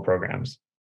after school programs.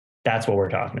 That's what we're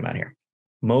talking about here.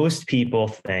 Most people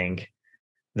think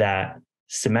that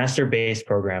semester-based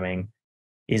programming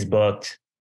is booked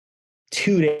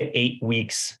 2 to 8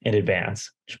 weeks in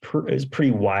advance, which is a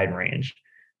pretty wide range.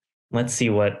 Let's see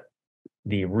what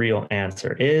the real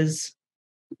answer is.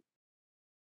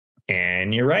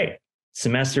 And you're right.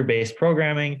 Semester-based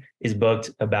programming is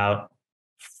booked about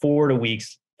 4 to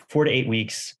 8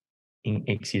 weeks,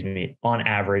 on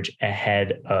average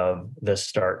ahead of the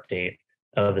start date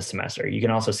of the semester. You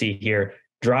can also see here,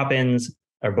 drop-ins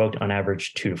are booked on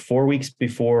average 2 to 4 weeks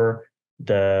before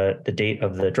the date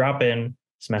of the drop-in.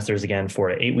 Semesters, again, 4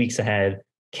 to 8 weeks ahead.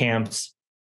 Camps,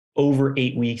 over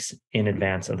 8 weeks in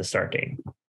advance of the start date.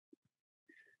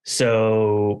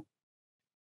 So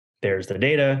there's the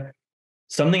data.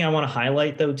 Something I want to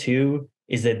highlight, though, too,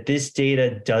 is that this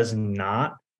data does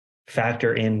not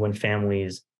factor in when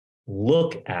families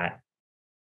look at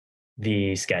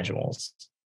the schedules,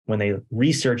 when they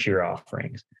research your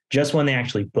offerings, just when they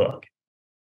actually book.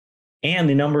 And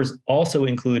the numbers also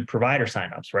include provider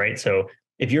signups, right? So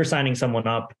if you're signing someone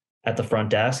up at the front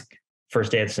desk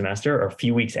first day of the semester or a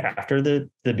few weeks after the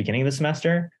beginning of the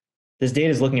semester, this data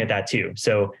is looking at that too.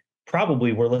 So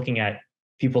probably we're looking at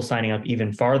people signing up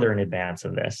even farther in advance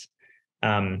of this.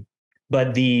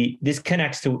 But this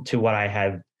connects to what I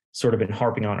had sort of been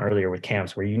harping on earlier with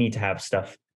camps, where you need to have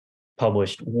stuff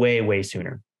published way, way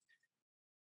sooner.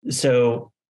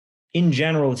 So in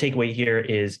general, the takeaway here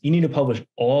is you need to publish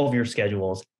all of your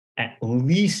schedules at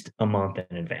least a month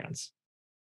in advance.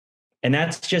 And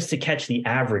that's just to catch the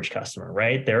average customer,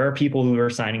 right? There are people who are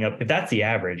signing up. If that's the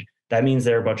average, that means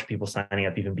there are a bunch of people signing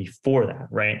up even before that,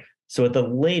 right? So at the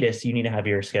latest, you need to have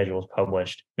your schedules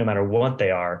published, no matter what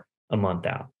they are, a month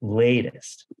out,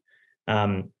 latest.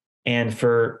 And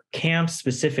for camps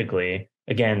specifically,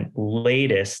 again,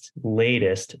 latest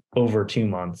over 2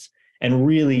 months. And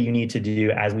really, you need to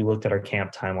do, as we looked at our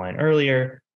camp timeline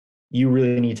earlier, you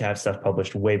really need to have stuff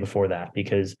published way before that,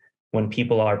 because when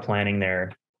people are planning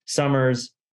their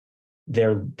summers,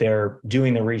 they're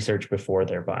doing the research before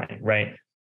they're buying, right?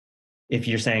 If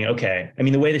you're saying, okay, I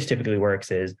mean, the way this typically works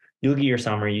is you look at your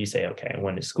summer, you say, okay,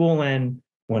 when does school end?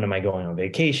 When am I going on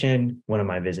vacation? When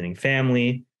am I visiting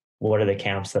family? What are the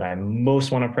camps that I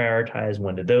most want to prioritize?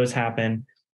 When do those happen?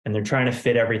 And they're trying to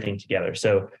fit everything together.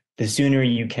 So the sooner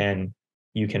you can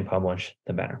publish,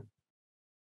 the better.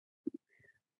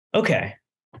 Okay,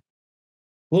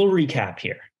 little recap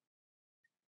here.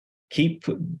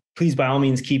 Please, by all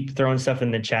means, keep throwing stuff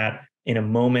in the chat. In a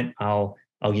moment, I'll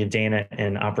give Dana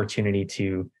an opportunity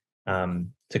to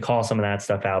call some of that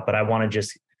stuff out. But I want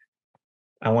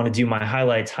to do my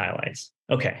highlights.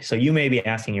 Okay, so you may be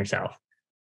asking yourself,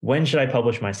 when should I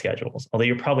publish my schedules? Although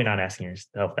you're probably not asking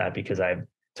yourself that, because I've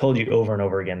told you over and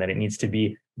over again that it needs to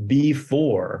be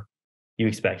before you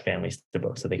expect families to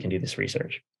book so they can do this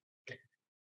research.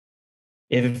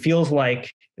 If it feels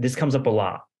like this comes up a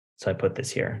lot, so I put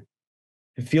this here.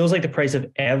 It feels like the price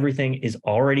of everything is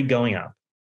already going up.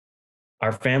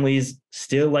 Are families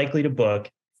still likely to book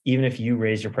even if you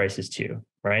raise your prices too,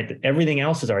 right? Everything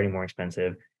else is already more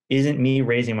expensive. Isn't me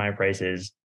raising my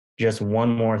prices just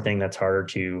one more thing that's harder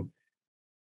to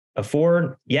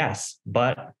afford? Yes,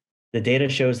 but the data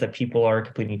shows that people are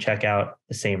completing checkout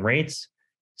the same rates.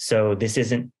 So this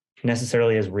isn't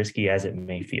necessarily as risky as it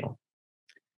may feel.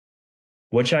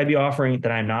 What should I be offering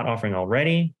that I'm not offering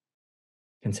already?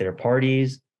 Consider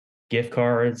parties, gift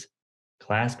cards,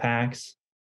 class packs,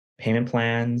 payment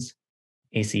plans,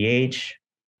 ACH.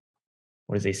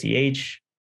 What is ACH?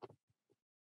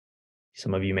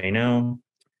 Some of you may know.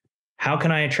 How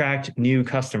can I attract new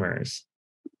customers?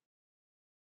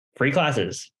 Free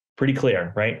classes, pretty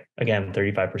clear, right? Again,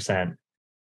 35%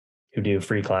 who do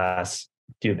free class,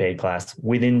 do a paid class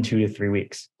within 2 to 3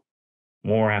 weeks.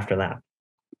 More after that.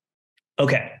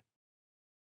 Okay.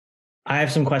 I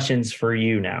have some questions for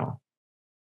you now,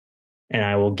 and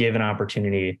I will give an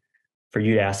opportunity for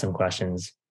you to ask some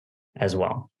questions as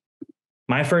well.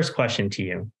 My first question to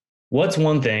you, what's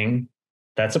one thing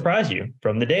that surprised you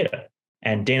from the data?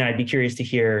 And Dana, I'd be curious to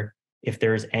hear if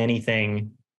there's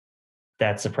anything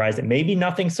that surprised it. Maybe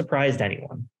nothing surprised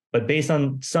anyone, but based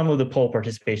on some of the poll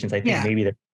participations, I think maybe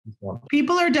there's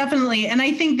People are definitely, and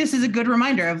I think this is a good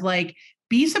reminder of like,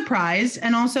 be surprised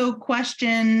and also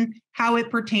question how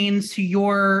it pertains to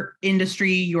your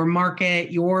industry, your market,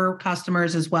 your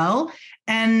customers as well,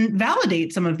 and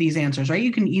validate some of these answers, right?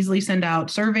 You can easily send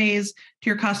out surveys to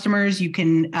your customers. You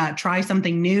can try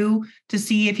something new to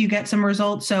see if you get some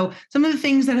results. So some of the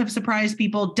things that have surprised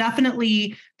people,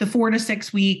 definitely the 4 to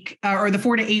 6 week or the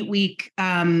 4 to 8 week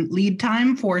lead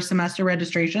time for semester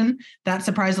registration. That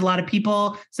surprised a lot of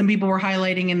people. Some people were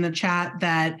highlighting in the chat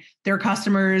that their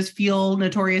customers feel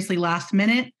notoriously last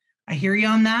minute. I hear you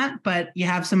on that, but you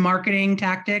have some marketing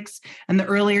tactics, and the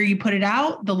earlier you put it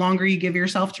out, the longer you give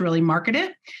yourself to really market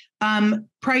it.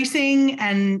 Pricing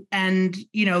and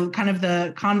kind of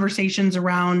the conversations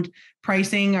around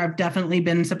pricing have definitely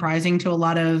been surprising to a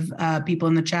lot of people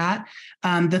in the chat.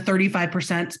 The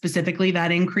 35% specifically,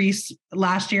 that increase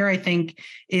last year, I think,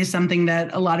 is something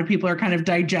that a lot of people are kind of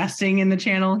digesting in the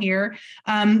channel here.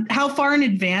 How far in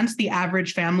advance the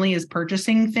average family is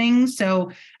purchasing things.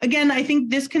 So again, I think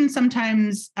this can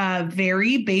sometimes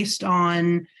vary based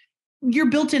on your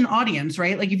built-in audience,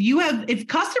 right? Like if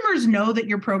customers know that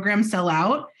your programs sell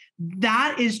out,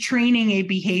 that is training a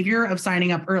behavior of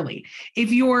signing up early.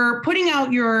 If you're putting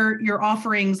out your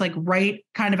offerings like right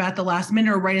kind of at the last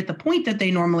minute or right at the point that they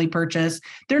normally purchase,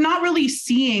 they're not really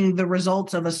seeing the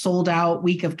results of a sold out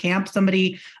week of camp.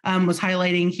 Somebody was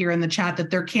highlighting here in the chat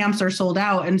that their camps are sold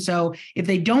out. And so if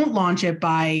they don't launch it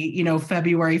by,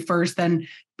 February 1st, then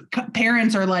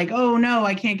parents are like, oh no,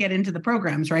 I can't get into the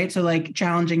programs, right? So like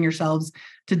challenging yourselves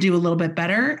to do a little bit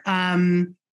better.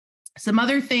 Some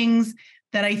other things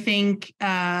that I think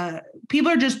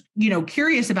people are just,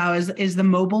 curious about is the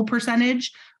mobile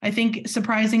percentage. I think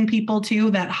surprising people too,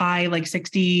 that high, like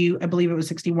 60, I believe it was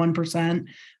 61%.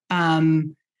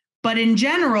 But in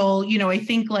general, I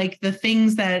think like the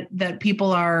things that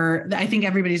people I think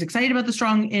everybody's excited about the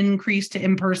strong increase to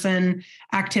in-person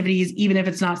activities, even if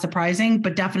it's not surprising,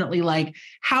 but definitely like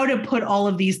how to put all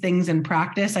of these things in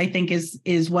practice, I think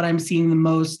is what I'm seeing the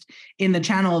most in the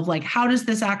channel of like, how does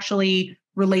this actually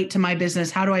relate to my business?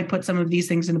 How do I put some of these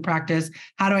things into practice?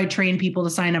 How do I train people to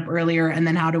sign up earlier? And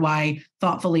then how do I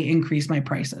thoughtfully increase my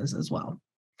prices as well?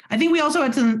 I think we also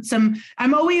had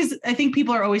I think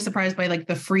people are always surprised by like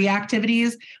the free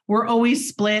activities. We're always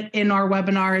split in our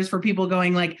webinars for people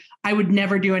going like, I would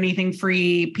never do anything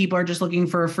free. People are just looking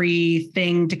for a free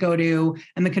thing to go to,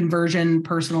 and the conversion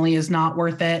personally is not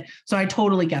worth it. So I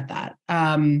totally get that.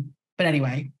 But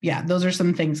anyway, yeah, those are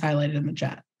some things highlighted in the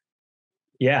chat.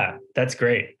 Yeah, that's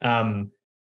great.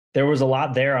 There was a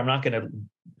lot there. I'm not going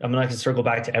to circle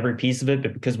back to every piece of it,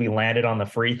 but because we landed on the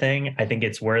free thing, I think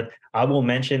it's worth. I will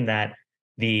mention that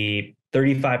the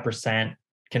 35%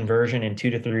 conversion in 2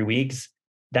 to 3 weeks,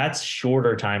 that's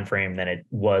shorter time frame than it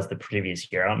was the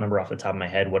previous year. I don't remember off the top of my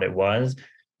head what it was,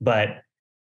 but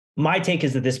my take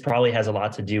is that this probably has a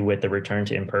lot to do with the return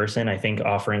to in-person. I think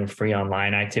offering free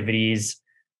online activities,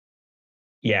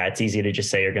 yeah, it's easy to just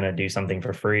say you're going to do something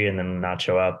for free and then not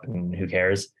show up, and who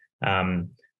cares?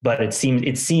 But it's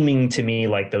seeming to me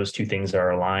like those two things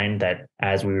are aligned, that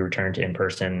as we return to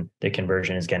in-person, the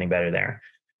conversion is getting better there.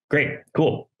 Great,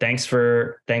 cool. Thanks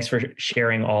for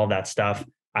sharing all that stuff.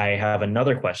 I have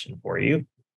another question for you.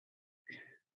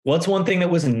 What's one thing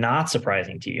that was not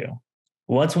surprising to you?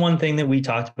 What's one thing that we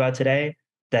talked about today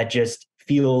that just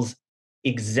feels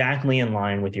exactly in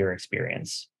line with your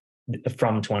experience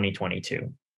from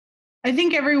 2022? I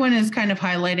think everyone is kind of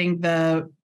highlighting the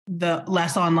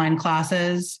less online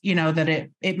classes, that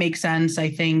it makes sense. I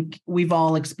think we've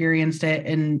all experienced it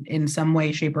in some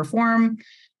way, shape, or form.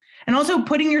 And also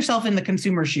putting yourself in the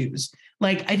consumer shoes.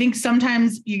 Like, I think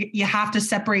sometimes you have to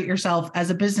separate yourself as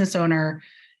a business owner.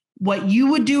 What you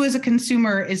would do as a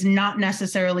consumer is not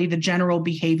necessarily the general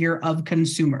behavior of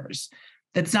consumers.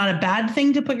 That's not a bad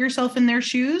thing to put yourself in their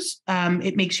shoes.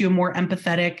 It makes you a more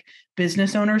empathetic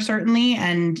business owner, certainly.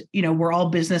 And, we're all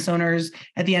business owners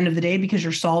at the end of the day because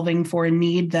you're solving for a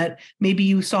need that maybe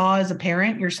you saw as a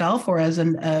parent yourself or as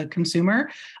a consumer.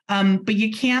 But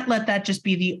you can't let that just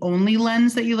be the only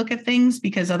lens that you look at things,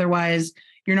 because otherwise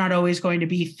you're not always going to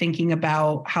be thinking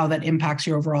about how that impacts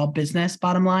your overall business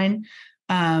bottom line.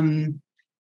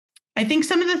 I think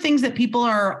some of the things that people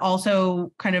are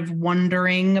also kind of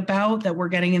wondering about that we're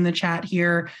getting in the chat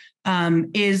here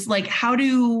is like how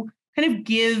to kind of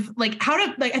give, like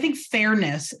I think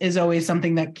fairness is always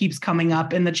something that keeps coming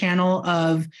up in the channel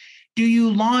of, do you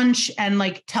launch and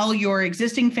like tell your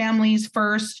existing families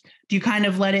first? Do you kind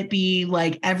of let it be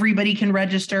like everybody can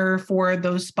register for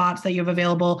those spots that you have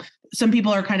available? some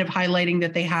people are kind of highlighting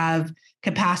that they have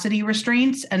capacity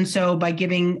restraints. And so by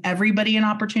giving everybody an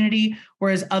opportunity,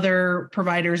 whereas other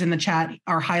providers in the chat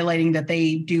are highlighting that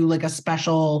they do like a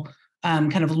special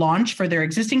kind of launch for their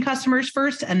existing customers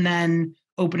first, and then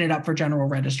open it up for general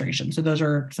registration. So those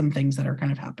are some things that are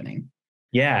kind of happening.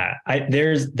 Yeah,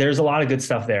 there's a lot of good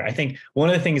stuff there. I think one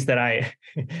of the things that I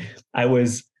I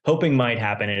was hoping might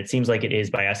happen, and it seems like it is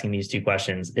by asking these two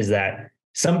questions, is that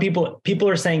some people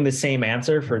are saying the same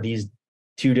answer for these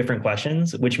two different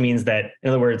questions, which means that, in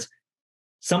other words,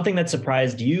 something that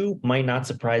surprised you might not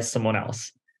surprise someone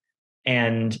else.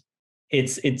 And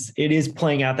it is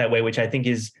playing out that way, which I think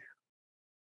is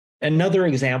another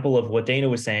example of what Dana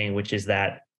was saying, which is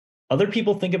that other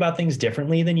people think about things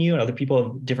differently than you, and other people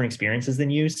have different experiences than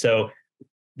you. So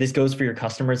this goes for your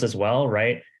customers as well,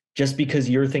 right? Just because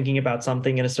you're thinking about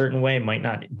something in a certain way might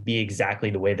not be exactly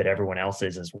the way that everyone else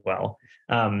is as well.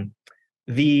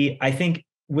 I think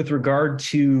with regard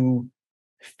to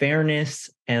fairness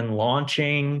and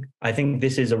launching, I think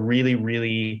this is a really,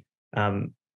 really,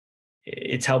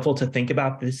 it's helpful to think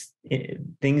about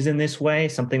things in this way.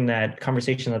 Something that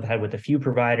conversation I've had with a few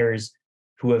providers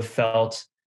who have felt,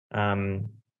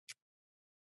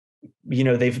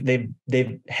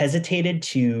 they've hesitated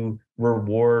to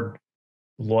reward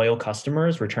loyal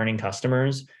customers, returning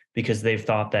customers, because they've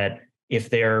thought that if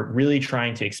they're really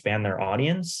trying to expand their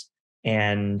audience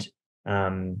and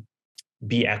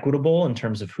be equitable in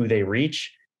terms of who they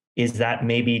reach, does that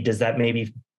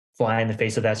maybe fly in the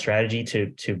face of that strategy to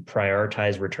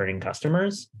prioritize returning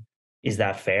customers? Is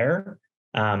that fair?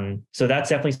 So that's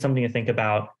definitely something to think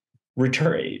about.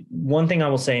 One thing I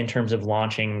will say in terms of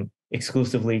launching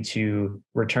exclusively to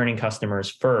returning customers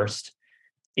first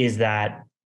is that,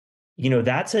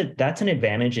 that's an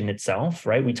advantage in itself,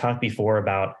 right? We talked before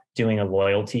about doing a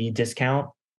loyalty discount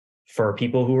for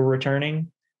people who are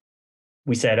returning.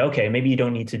 We said, okay, maybe you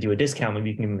don't need to do a discount.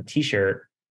 Maybe you can give them a t-shirt.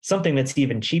 Something that's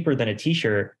even cheaper than a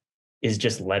t-shirt is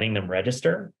just letting them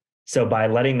register. So by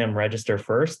letting them register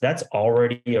first, that's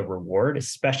already a reward,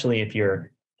 especially if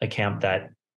you're a camp that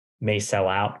may sell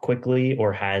out quickly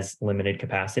or has limited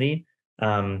capacity.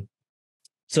 So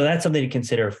that's something to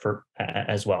consider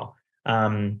as well.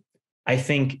 I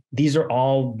think these are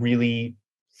all really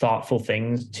thoughtful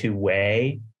things to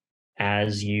weigh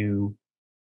as you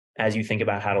think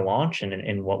about how to launch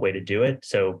and what way to do it.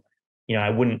 So, I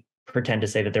wouldn't pretend to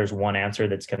say that there's one answer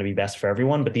that's going to be best for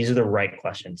everyone, but these are the right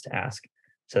questions to ask.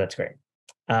 So that's great.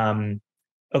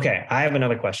 Okay, I have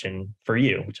another question for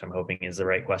you, which I'm hoping is the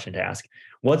right question to ask.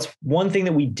 What's one thing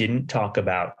that we didn't talk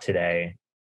about today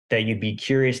that you'd be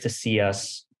curious to see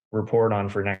us report on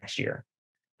for next year?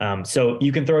 So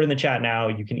you can throw it in the chat now.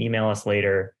 You can email us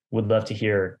later. Would love to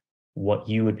hear what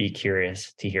you would be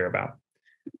curious to hear about.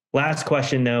 Last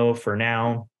question, though, for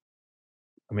now,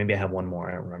 or maybe I have one more.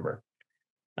 I don't remember.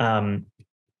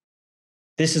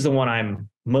 This is the one I'm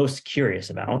most curious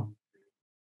about.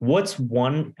 What's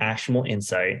one actionable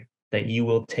insight that you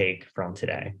will take from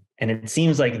today? And it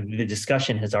seems like the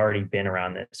discussion has already been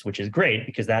around this, which is great,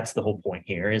 because that's the whole point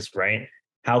here is, right?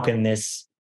 How can this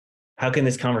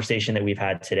conversation that we've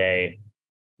had today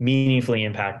meaningfully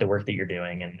impact the work that you're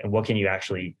doing, and what's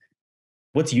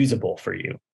usable for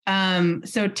you?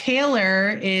 So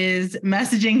Taylor is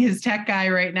messaging his tech guy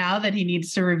right now that he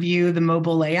needs to review the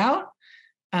mobile layout.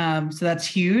 So that's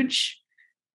huge.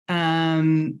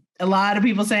 A lot of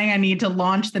people saying I need to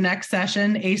launch the next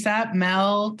session ASAP.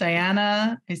 Mel,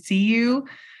 Diana, I see you.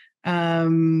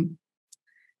 Luana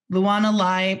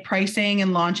Lai, pricing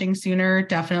and launching sooner,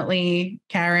 definitely.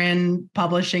 Karen,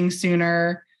 publishing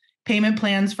sooner. Payment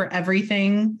plans for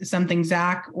everything, something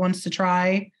Zach wants to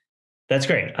try. That's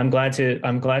great. I'm glad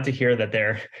to hear that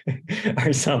there are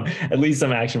at least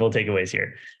some actionable takeaways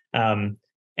here.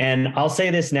 And I'll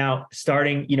say this now,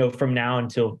 starting, from now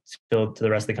until to the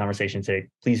rest of the conversation today,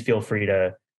 please feel free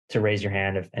to raise your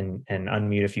hand and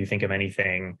unmute if you think of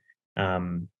anything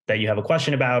that you have a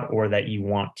question about, or that you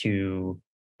want to,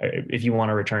 if you want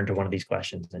to return to one of these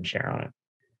questions and share on it.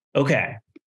 Okay.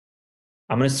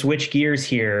 I'm going to switch gears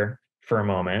here for a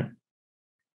moment.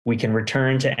 We can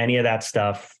return to any of that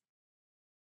stuff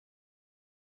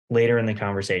later in the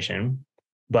conversation,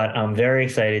 but I'm very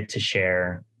excited to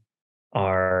share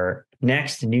our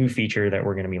next new feature that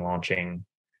we're going to be launching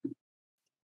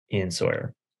in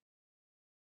Sawyer.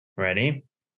 Ready?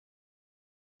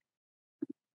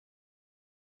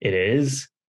 It is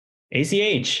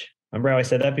ACH. Remember how I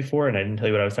said that before and I didn't tell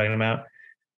you what I was talking about?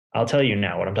 I'll tell you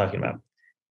now what I'm talking about.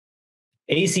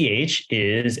 ACH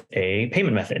is a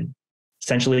payment method.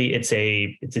 Essentially, it's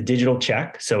a digital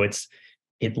check. So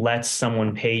it lets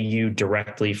someone pay you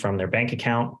directly from their bank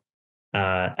account.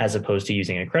 as opposed to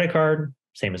using a credit card,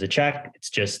 same as a check. It's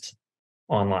just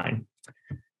online.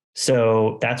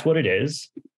 So that's what it is.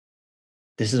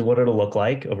 This is what it'll look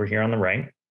like over here on the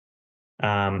right.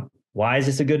 Why is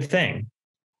this a good thing?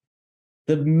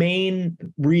 The main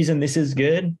reason this is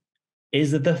good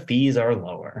is that the fees are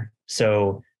lower.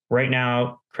 So right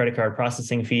now, credit card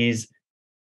processing fees,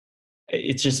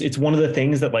 it's one of the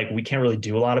things that like we can't really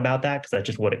do a lot about that because that's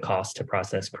just what it costs to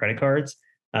process credit cards.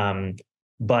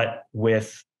 But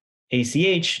with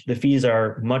ACH, the fees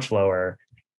are much lower,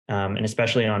 and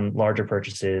especially on larger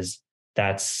purchases,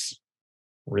 that's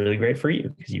really great for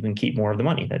you because you can keep more of the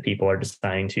money that people are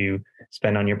deciding to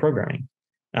spend on your programming.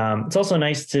 It's also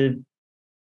nice to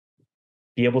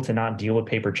be able to not deal with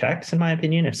paper checks, in my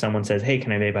opinion. If someone says, hey,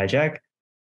 can I pay by check?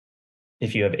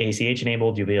 If you have ACH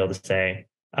enabled, you'll be able to say,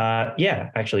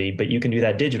 yeah, actually, but you can do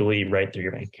that digitally right through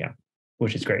your bank account,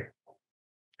 which is great.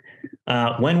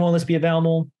 When will this be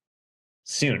available?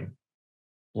 Soon.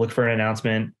 Look for an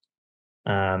announcement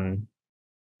in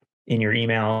your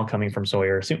email coming from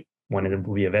Sawyer soon when it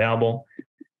will be available.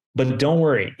 But don't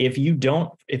worry,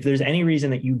 if there's any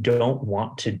reason that you don't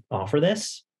want to offer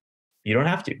this, you don't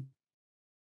have to.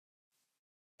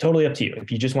 Totally up to you.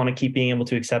 If you just want to keep being able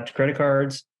to accept credit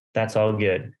cards, that's all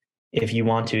good. If you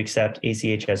want to accept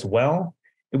ACH as well,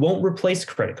 it won't replace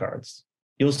credit cards.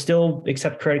 You'll still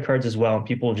accept credit cards as well, and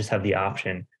people will just have the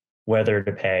option whether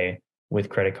to pay with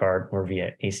credit card or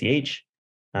via ACH.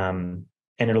 And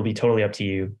it'll be totally up to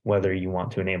you whether you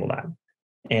want to enable that.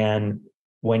 And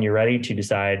when you're ready to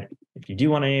decide if you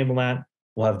do want to enable that,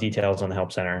 we'll have details on the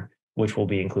Help Center, which will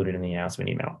be included in the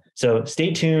announcement email. So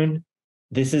stay tuned.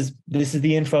 This is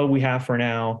the info we have for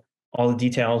now. All the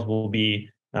details will be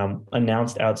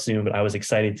announced out soon, but I was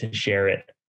excited to share it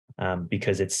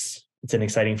because it's an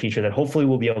exciting feature that hopefully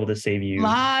will be able to save you. A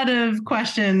lot of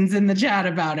questions in the chat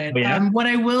about it. Yeah. What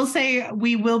I will say,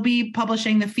 we will be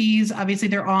publishing the fees. Obviously,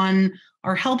 they're on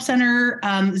our Help Center.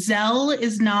 Zelle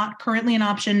is not currently an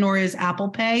option, nor is Apple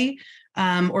Pay.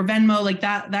 Or Venmo, like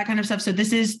that kind of stuff. So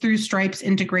this is through Stripe's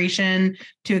integration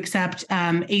to accept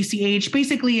ACH.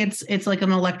 Basically, it's like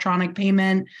an electronic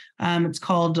payment. It's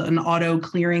called an auto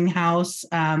clearinghouse,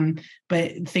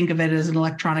 but think of it as an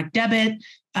electronic debit.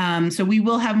 So we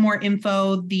will have more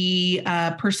info. The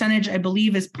percentage, I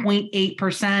believe, is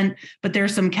 0.8%, but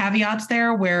there's some caveats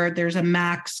there where there's a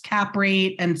max cap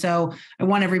rate. And so I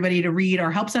want everybody to read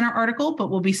our Help Center article, but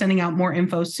we'll be sending out more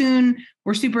info soon.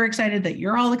 We're super excited that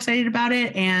you're all excited about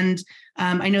it. And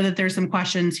I know that there's some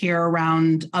questions here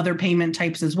around other payment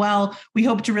types as well. We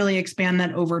hope to really expand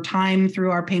that over time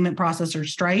through our payment processor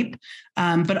Stripe.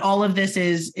 But all of this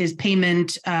is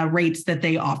payment rates that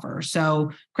they offer.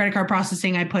 So credit card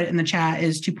processing, I put in the chat,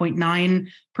 is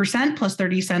 2.9% plus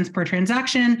 30 cents per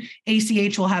transaction.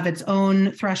 ACH will have its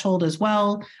own threshold as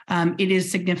well. It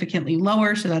is significantly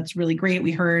lower, so that's really great.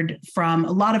 We heard from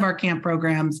a lot of our camp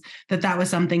programs that was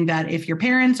something that if your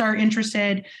parents are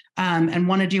interested and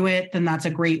want to do it, then that's a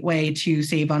great way to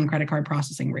save on credit card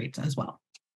processing rates as well.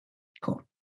 Cool.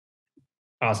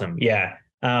 Awesome. Yeah.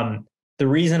 The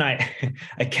reason I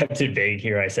kept it vague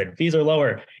here, I said fees are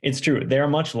lower. It's true. They're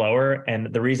much lower.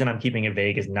 And the reason I'm keeping it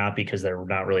vague is not because they're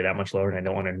not really that much lower and I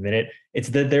don't want to admit it. It's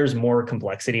that there's more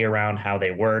complexity around how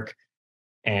they work.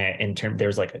 And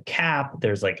there's like a cap,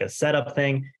 there's like a setup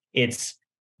thing. It's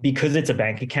because it's a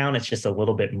bank account, it's just a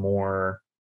little bit more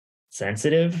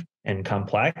sensitive and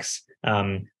complex.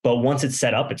 But once it's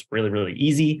set up, it's really, really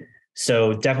easy.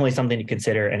 So definitely something to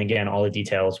consider. And again, all the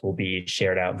details will be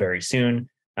shared out very soon.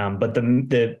 But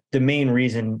the main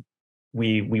reason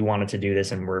we wanted to do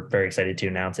this and we're very excited to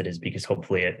announce it is because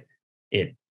hopefully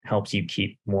it helps you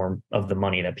keep more of the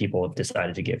money that people have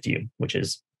decided to give to you, which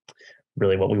is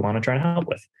really what we want to try to help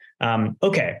with.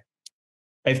 Okay.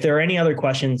 If there are any other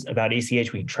questions about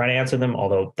ACH, we can try to answer them,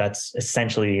 although that's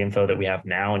essentially the info that we have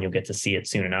now and you'll get to see it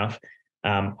soon enough.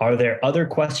 Are there other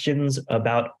questions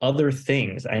about other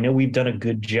things? I know we've done a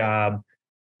good job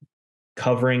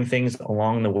covering things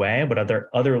along the way, but are there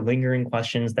other lingering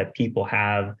questions that people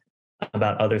have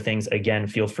about other things? Again,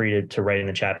 feel free to write in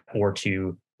the chat or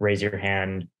to raise your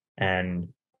hand and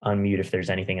unmute if there's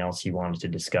anything else you wanted to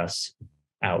discuss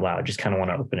out loud. Just kind of want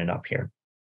to open it up here.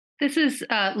 This is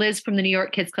Liz from the New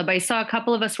York Kids Club. I saw a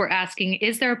couple of us were asking,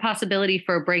 is there a possibility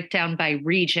for a breakdown by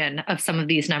region of some of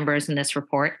these numbers in this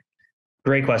report?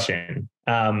 Great question.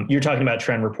 You're talking about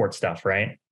trend report stuff,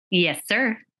 right? Yes,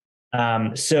 sir.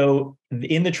 So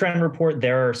in the trend report,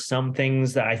 there are some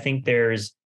things that I think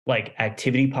there's like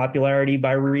activity popularity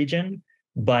by region,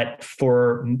 but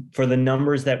for the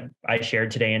numbers that I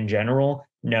shared today in general,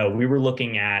 no, we were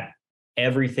looking at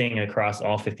everything across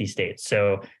all 50 states.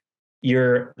 So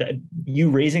you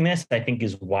raising this, I think,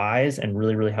 is wise and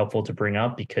really, really helpful to bring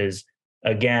up because,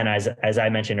 again, as I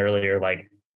mentioned earlier, like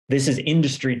this is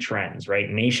industry trends, right?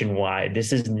 Nationwide.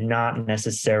 This is not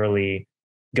necessarily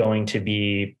going to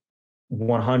be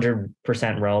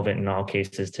 100% relevant in all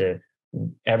cases to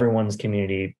everyone's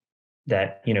community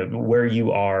that, where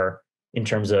you are in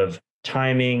terms of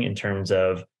timing, in terms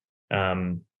of,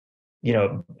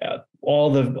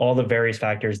 all the various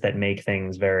factors that make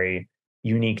things very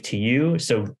unique to you.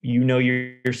 So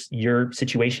your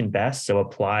situation best. So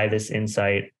apply this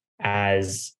insight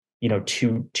as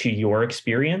to your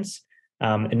experience.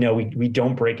 And no, we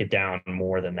don't break it down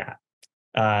more than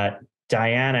that.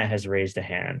 Diana has raised a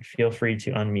hand. Feel free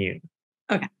to unmute.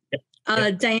 Okay.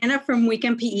 Diana from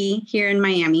Weekend PE here in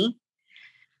Miami.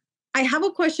 I have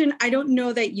a question. I don't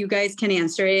know that you guys can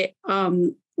answer it.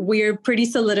 We're pretty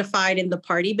solidified in the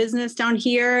party business down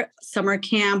here, summer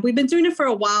camp. We've been doing it for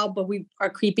a while, but we are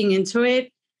creeping into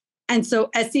it. And so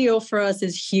SEO for us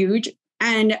is huge.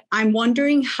 And I'm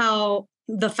wondering how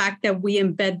the fact that we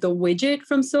embed the widget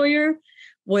from Sawyer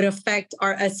would affect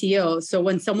our SEO. So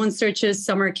when someone searches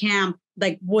summer camp,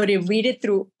 like would it read it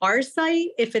through our site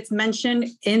if it's mentioned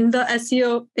in the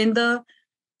SEO, in the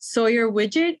Sawyer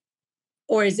widget?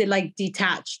 Or is it like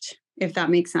detached, if that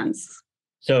makes sense?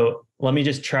 So let me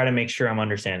just try to make sure I'm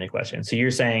understanding the question. So you're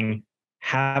saying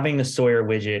having the Sawyer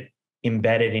widget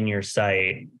embedded in your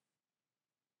site,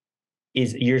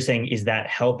 is that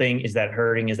helping? Is that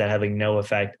hurting? Is that having no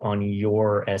effect on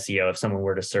your SEO if someone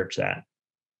were to search that?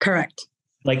 Correct.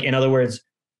 Like, in other words,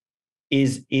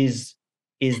 is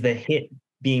the hit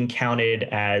being counted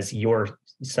as your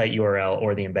site URL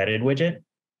or the embedded widget?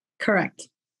 Correct.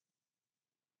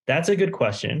 That's a good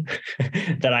question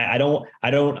that I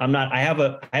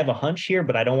have a hunch here,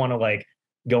 but I don't want to like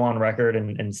go on record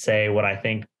and say what I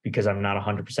think because I'm not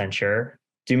 100% sure.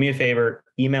 Do me a favor,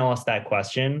 email us that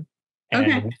question and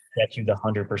we'll get you the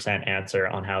 100% answer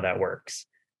on how that works.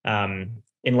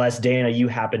 Unless Dana, you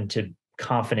happen to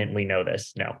confidently know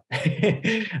this. No.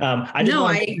 I just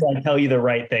want to tell you the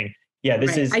right thing. Yeah,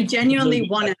 this is. I genuinely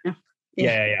want to.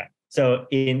 Yeah. So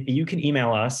you can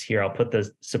email us here. I'll put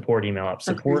the support email up,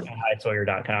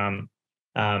 support@sawyer.com.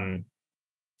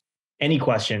 Any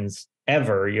questions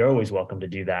ever, you're always welcome to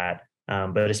do that.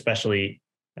 But especially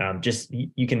just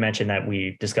you can mention that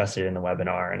we discussed it in the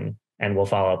webinar and we'll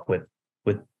follow up with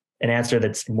an answer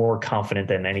that's more confident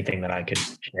than anything that I could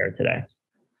share today.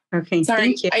 Okay,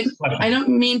 sorry, thank you. I don't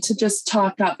mean to just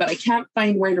talk up, but I can't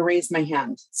find where to raise my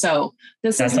hand. So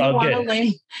this is Luana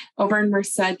Lay over in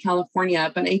Merced, California.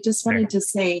 But I just wanted to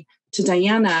say to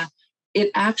Diana,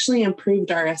 it actually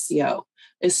improved our SEO.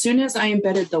 As soon as I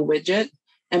embedded the widget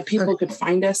and people could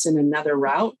find us in another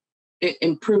route, it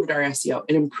improved our SEO.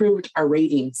 It improved our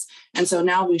ratings. And so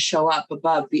now we show up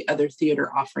above the other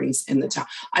theater offerings in the town.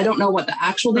 I don't know what the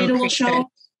actual data will show,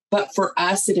 but for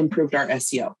us, it improved our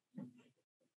SEO.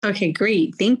 Okay,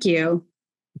 great. Thank you.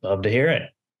 Love to hear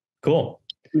it. Cool.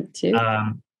 Me too.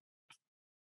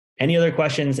 Any other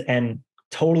questions? And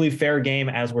totally fair game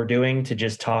as we're doing to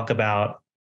just talk about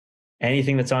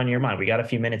anything that's on your mind. We got a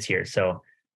few minutes here, so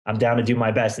I'm down to do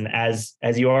my best. And as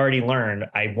you already learned,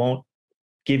 I won't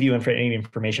give you any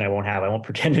information I won't have. I won't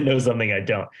pretend to know something I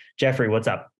don't. Jeffrey, what's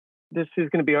up? This is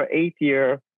going to be our 8th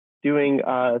year doing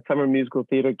summer musical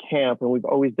theater camp, and we've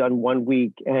always done 1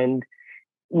 week. And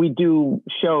we do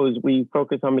shows. We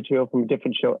focus on material from a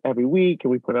different show every week,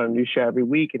 and we put on a new show every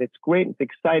week. And it's great. It's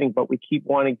exciting, but we keep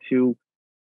wanting to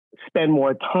spend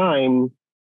more time.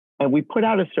 And we put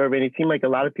out a survey, and it seemed like a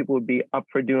lot of people would be up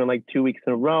for doing like 2 weeks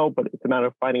in a row, but it's a matter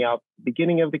of finding out the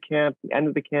beginning of the camp, the end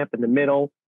of the camp, and the middle,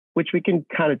 which we can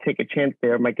kind of take a chance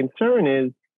there. My concern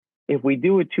is if we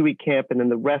do a 2-week camp and then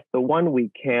the rest the 1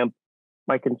 week camp,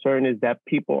 my concern is that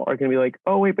people are going to be like,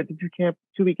 oh, wait, but the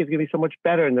 2 week is going to be so much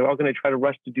better. And they're all going to try to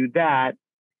rush to do that.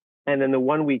 And then the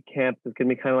 1 week camp is going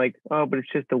to be kind of like, oh, but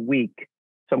it's just a week.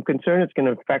 So I'm concerned it's going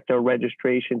to affect our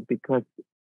registrations because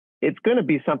it's going to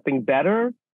be something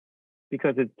better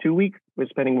because it's 2 weeks. We're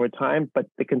spending more time. But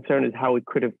the concern is how it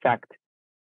could affect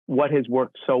what has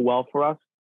worked so well for us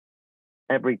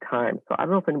every time. So I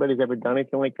don't know if anybody's ever done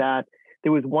anything like that.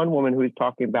 There was one woman who was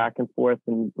talking back and forth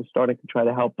and was starting to try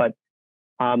to help, but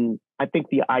I think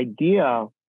the idea,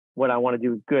 what I want to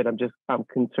do is good. I'm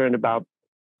concerned about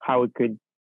how it could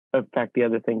affect the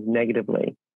other things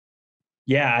negatively.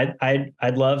 Yeah,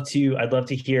 I'd love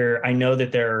to hear. I know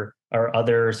that there are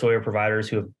other Sawyer providers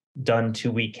who have done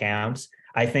 2-week camps.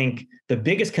 I think the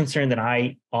biggest concern that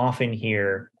I often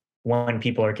hear when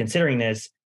people are considering this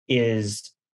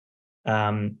is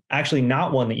actually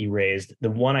not one that you raised. The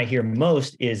one I hear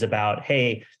most is about,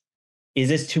 hey, is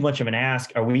this too much of an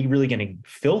ask? Are we really going to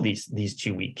fill these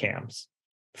 2-week camps?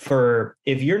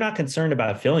 If you're not concerned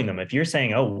about filling them, if you're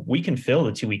saying, oh, we can fill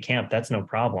the 2-week camp, that's no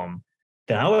problem,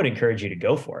 then I would encourage you to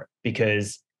go for it,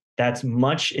 because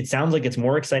it sounds like it's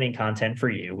more exciting content for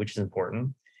you, which is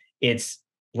important. It's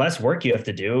less work you have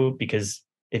to do, because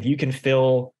if you can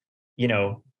fill,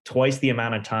 twice the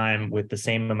amount of time with the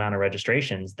same amount of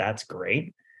registrations, that's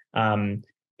great. And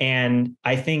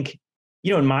I think,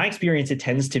 in my experience, it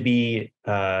tends to be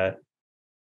a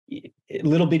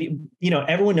little bit,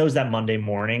 everyone knows that Monday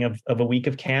morning of a week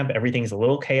of camp, everything's a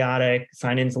little chaotic,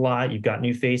 sign-ins a lot, you've got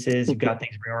new faces, you've got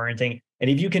things reorienting. And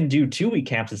if you can do 2-week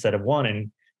camps instead of one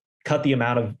and cut the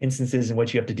amount of instances in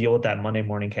which you have to deal with that Monday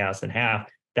morning chaos in half,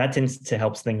 that tends to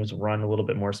help things run a little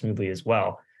bit more smoothly as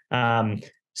well.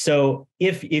 So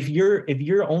if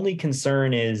your only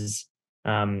concern is,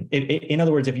 in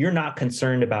other words, if you're not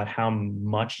concerned about how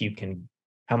much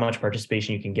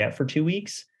participation you can get for 2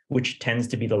 weeks, which tends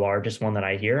to be the largest one that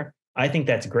I hear, I think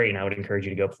that's great, and I would encourage you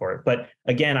to go for it. But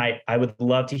again, I would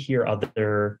love to hear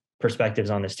other perspectives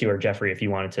on this too, or Jeffrey, if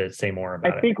you wanted to say more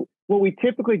about it. I think, we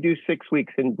typically do 6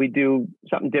 weeks, and we do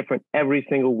something different every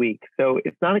single week. So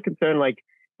it's not a concern,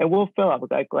 and we'll fill up.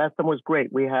 Like last time was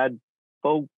great. We had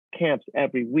full camps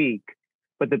every week.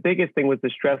 But the biggest thing was the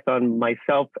stress on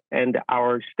myself and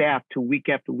our staff to week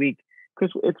after week,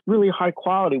 because it's really high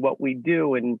quality what we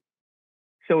do. And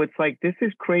so it's like, this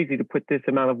is crazy to put this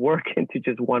amount of work into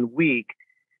just 1 week.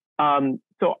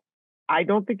 So I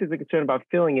don't think there's a concern about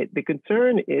filling it. The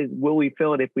concern is, will we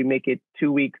fill it if we make it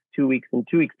 2 weeks, 2 weeks, and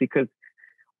 2 weeks? Because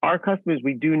our customers,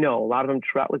 we do know, a lot of them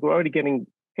we're already getting,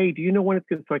 hey, do you know when it's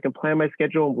good so I can plan my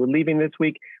schedule? And we're leaving this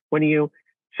week. When are you?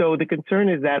 So the concern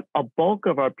is that a bulk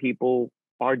of our people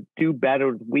do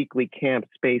better with weekly camps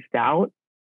spaced out.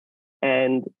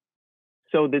 And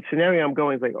so the scenario I'm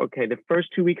going is like, okay, the first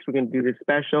 2 weeks, we're going to do this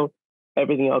special.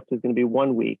 Everything else is going to be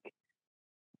 1 week.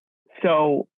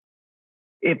 So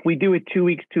if we do it 2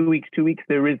 weeks, 2 weeks, 2 weeks,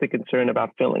 there is a concern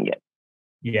about filling it.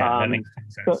 Yeah, that makes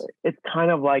sense. So it's kind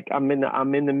of like I'm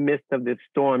in the midst of this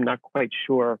storm, not quite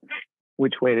sure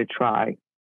which way to try.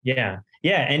 Yeah.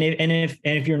 And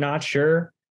if you're not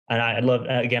sure, and I'd love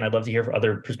to hear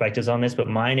other perspectives on this, but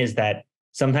mine is that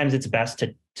sometimes it's best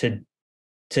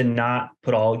to not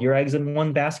put all your eggs in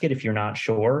one basket if you're not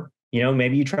sure.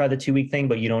 Maybe you try the 2-week thing,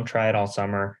 but you don't try it all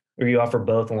summer, or you offer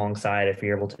both alongside if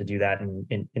you're able to do that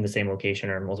in the same location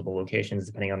or in multiple locations,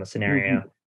 depending on the scenario.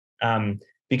 Mm-hmm.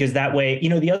 Because that way,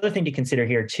 the other thing to consider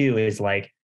here too is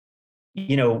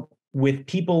with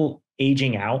people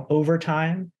aging out over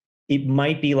time, it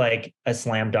might be like a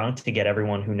slam dunk to get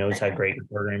everyone who knows how great your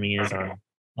programming is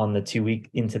on the 2 week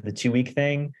into the 2 week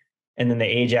thing. And then they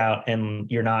age out and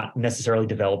you're not necessarily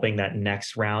developing that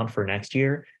next round for next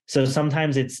year. So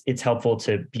sometimes it's helpful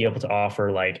to be able to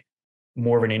offer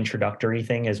more of an introductory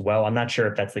thing as well. I'm not sure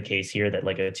if that's the case here, that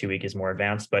a 2 week is more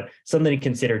advanced, but something to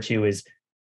consider too is,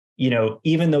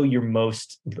 even though you're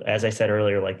most, as I said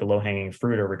earlier, the low hanging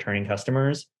fruit or returning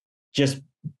customers, just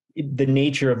the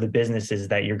nature of the business is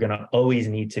that you're going to always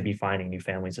need to be finding new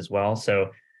families as well.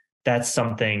 So that's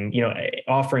something,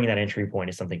 offering that entry point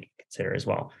is something to consider as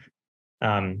well.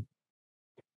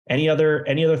 Any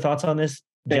other thoughts on this?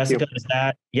 Thank Jessica, you. Is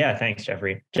that? Yeah, thanks,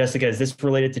 Jeffrey. Jessica, is this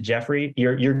related to Jeffrey?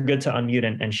 You're good to unmute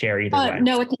and share either way.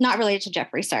 No, it's not related to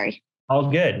Jeffrey. Sorry. All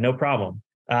good, no problem.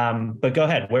 But go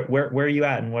ahead. Where are you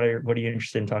at, and what are you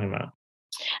interested in talking about?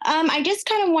 I just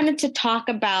kind of wanted to talk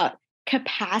about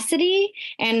capacity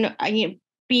and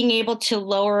being able to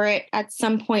lower it at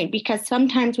some point, because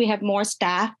sometimes we have more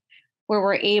staff where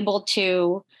we're able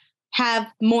to have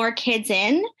more kids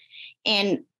in,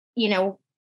 and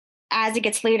as it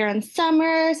gets later in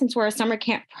summer, since we're a summer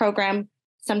camp program,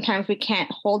 sometimes we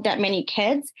can't hold that many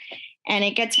kids, and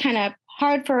it gets kind of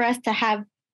hard for us to have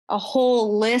a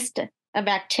whole list of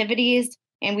activities,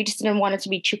 and we just didn't want it to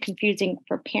be too confusing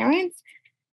for parents.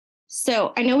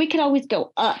 So I know we could always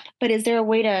go up, but is there a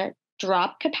way to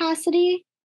drop capacity?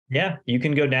 Yeah, you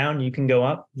can go down, you can go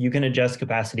up, you can adjust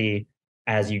capacity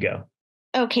as you go.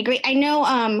 Okay, great. I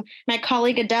know my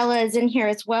colleague Adela is in here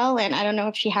as well, and I don't know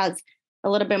if she has a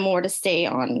little bit more to say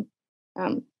on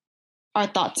our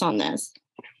thoughts on this.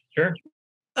 Sure.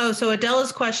 Oh, so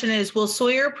Adela's question is, will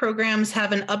Sawyer programs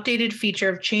have an updated feature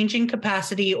of changing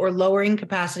capacity or lowering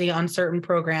capacity on certain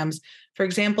programs? For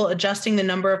example, adjusting the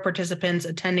number of participants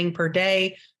attending per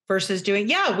day versus doing,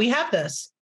 yeah, we have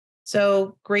this.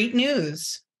 So great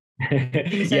news.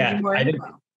 Yeah,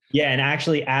 and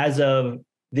actually as of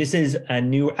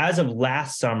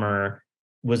last summer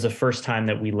was the first time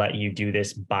that we let you do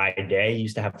this by day. You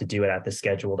used to have to do it at the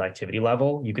scheduled activity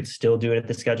level. You could still do it at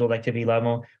the scheduled activity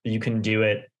level, but you can do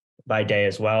it by day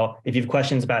as well. If you have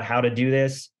questions about how to do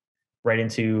this, write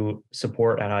into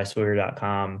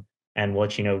support@hisawyer.com and we'll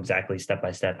let you know exactly step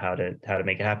by step how to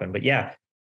make it happen. But yeah,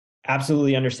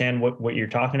 absolutely understand what you're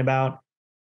talking about.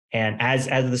 And as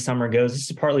the summer goes, this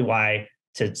is partly why,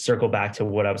 to circle back to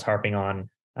what I was harping on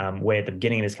way at the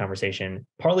beginning of this conversation,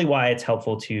 partly why it's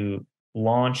helpful to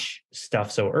launch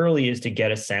stuff so early is to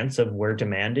get a sense of where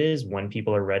demand is, when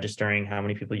people are registering, how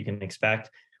many people you can expect.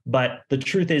 But the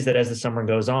truth is that as the summer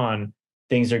goes on,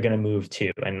 things are going to move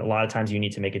too. And a lot of times you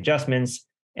need to make adjustments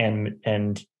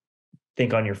and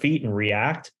think on your feet and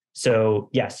react. So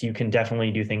yes, you can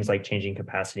definitely do things like changing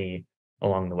capacity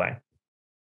along the way.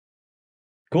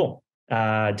 Cool.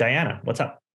 Diana, what's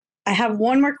up? I have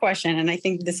one more question, and I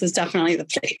think this is definitely the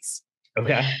place.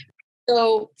 Okay.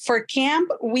 So for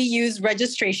camp, we use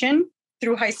registration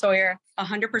through High Sawyer,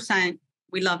 100%.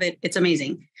 We love it. It's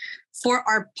amazing. For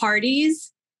our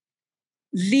parties,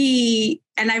 and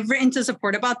I've written to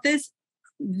support about this,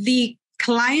 the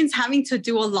clients having to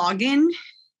do a login,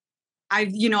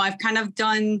 I've kind of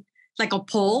done like a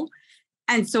poll.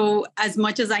 And so as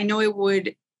much as I know it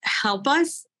would help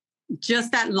us,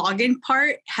 just that login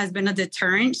part has been a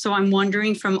deterrent. So I'm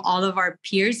wondering from all of our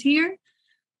peers here,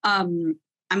 I'm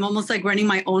almost like running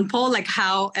my own poll, like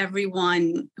how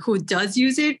everyone who does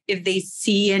use it, if they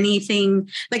see anything,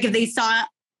 like if they saw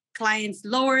clients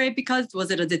lower it, because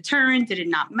was it a deterrent? Did it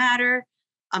not matter?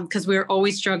 Because we're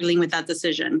always struggling with that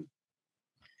decision.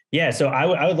 Yeah, so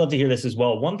I would love to hear this as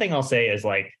well. One thing I'll say is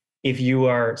like,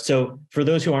 so for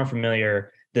those who aren't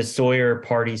familiar, the Sawyer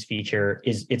parties feature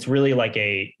it's really like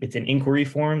it's an inquiry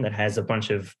form that has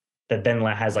that then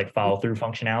has like follow through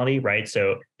functionality, right?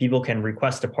 So people can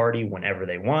request a party whenever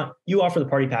they want. You offer the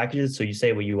party packages, so you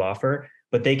say what you offer,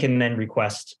 but they can then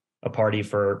request a party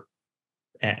for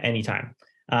any time.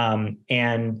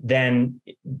 And then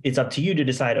it's up to you to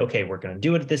decide, okay, we're going to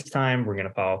do it at this time. We're going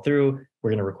to follow through. We're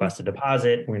going to request a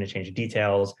deposit. We're going to change the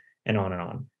details and on and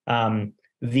on.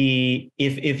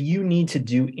 If you need to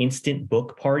do instant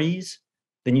book parties,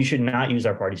 then you should not use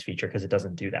our parties feature because it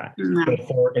doesn't do that. No. But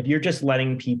if you're just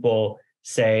letting people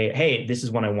say, hey, this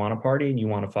is when I want a party and you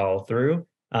want to follow through,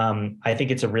 I think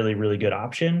it's a really, really good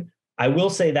option. I will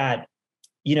say that,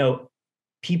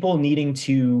 people needing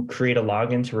to create a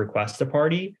login to request a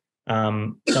party,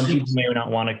 some people may not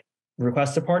want to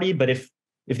request a party, but if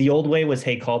the old way was,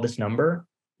 hey, call this number,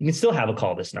 you can still have a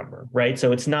call this number, right?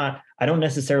 So it's not, I don't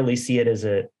necessarily see it as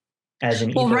an.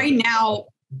 Well, right now,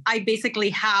 I basically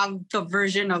have the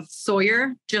version of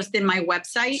Sawyer just in my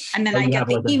website. And then I get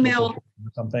the email,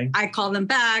 I call them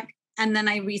back, and then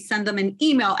I resend them an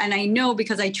email. And I know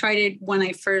because I tried it when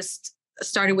I first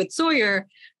started with Sawyer,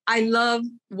 I love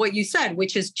what you said,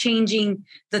 which is changing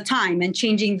the time and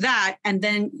changing that. And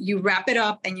then you wrap it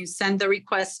up and you send the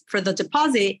request for the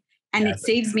deposit, and it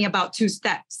saves me about 2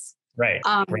 steps. Right.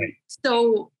 Right.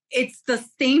 So it's the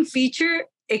same feature,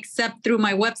 except through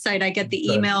my website, I get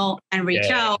the email and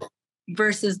reach out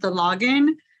versus the login.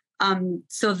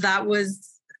 So that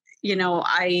was,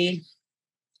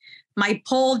 my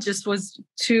poll just was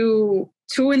too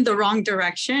in the wrong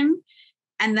direction.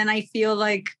 And then I feel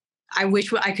like I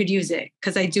wish I could use it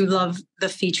because I do love the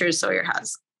features Sawyer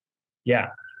has. Yeah.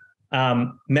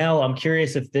 Mel, I'm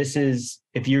curious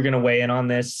if you're going to weigh in on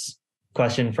this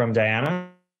question from Diana.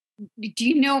 Do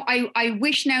you know, I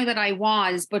wish now that I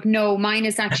was, but no, mine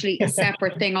is actually a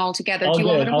separate thing altogether. Do you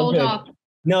want me to hold off?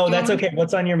 No, that's okay.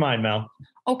 What's on your mind, Mel?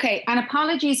 Okay. And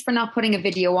apologies for not putting a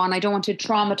video on. I don't want to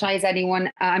traumatize anyone.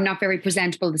 I'm not very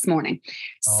presentable this morning.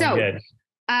 So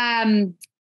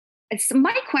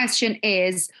my question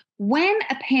is, when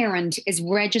a parent is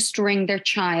registering their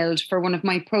child for one of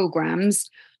my programs,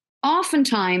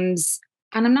 oftentimes,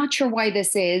 and I'm not sure why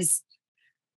this is,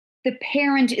 the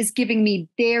parent is giving me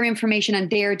their information and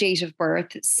their date of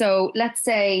birth. So let's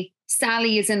say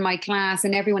Sally is in my class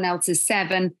and everyone else is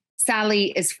 7.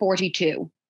 Sally is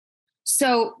 42.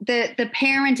 So the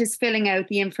parent is filling out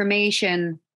the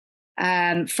information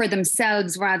for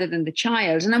themselves rather than the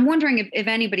child. And I'm wondering if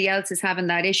anybody else is having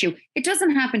that issue. It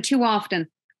doesn't happen too often,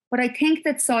 but I think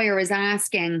that Sawyer is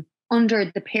asking under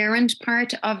the parent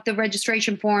part of the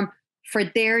registration form for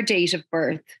their date of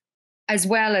birth as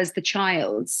well as the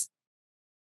child's.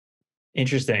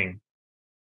 Interesting.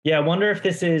 Yeah, I wonder if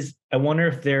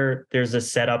there's a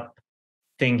setup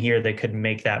thing here that could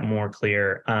make that more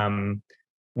clear.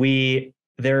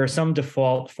 There are some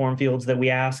default form fields that we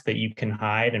ask that you can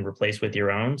hide and replace with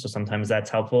your own. So sometimes that's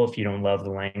helpful if you don't love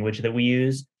the language that we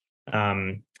use.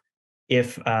 I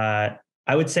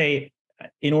would say,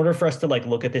 in order for us to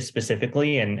look at this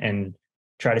specifically and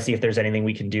try to see if there's anything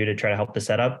we can do to try to help the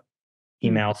setup,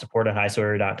 email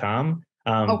support@hisawyer.com.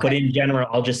 But in general,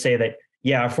 I'll just say that,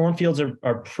 yeah, our form fields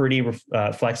are pretty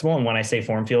flexible. And when I say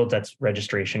form fields, that's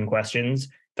registration questions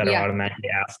that are automatically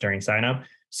asked during sign up.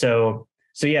 So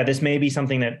yeah, this may be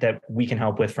something that we can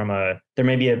help with there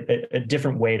may be a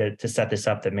different way to set this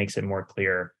up that makes it more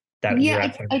clear that you're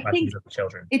asking questions of the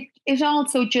children. It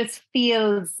also just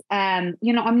feels, I'm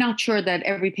not sure that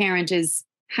every parent is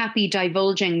happy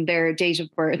divulging their date of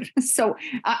birth. So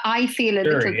I feel a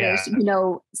little bit,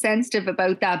 sensitive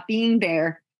about that being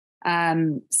there.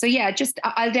 So yeah,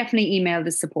 I'll definitely email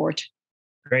the support.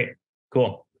 Great.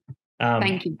 Cool.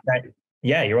 Thank you.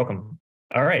 Yeah, you're welcome.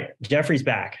 All right. Jeffrey's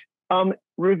back.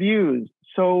 Reviews.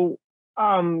 So,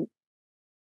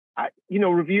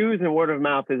 reviews and word of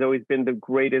mouth has always been the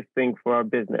greatest thing for our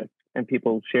business and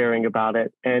people sharing about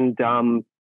it. And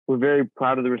we're very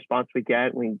proud of the response we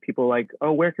get when people are like,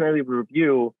 oh, where can I leave a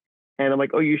review? And I'm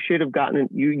like, oh, you should have gotten it.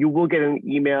 You will get an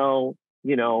email,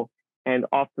 and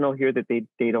often I'll hear that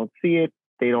they don't see it.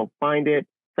 They don't find it.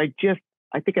 So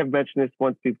I think I've mentioned this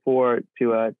once before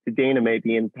to Dana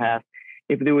maybe in the past.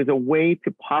 If there was a way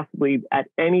to possibly at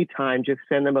any time just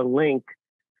send them a link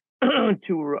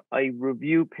to a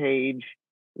review page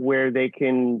where they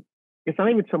can, it's not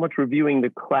even so much reviewing the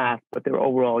class, but their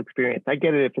overall experience. I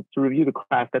get it if it's to review the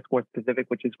class, that's more specific,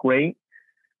 which is great.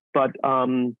 But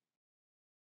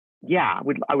yeah,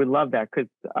 I would love that because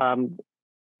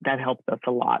that helps us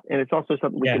a lot. And it's also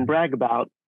something we can brag about,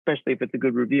 especially if it's a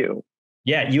good review.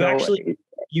 Yeah,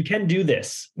 you can do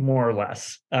this more or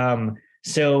less.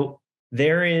 So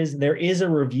there is a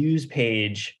reviews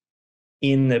page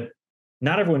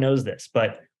not everyone knows this,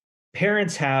 but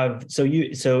parents have, so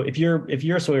if you're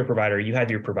a Sawyer provider, you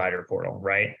have your provider portal,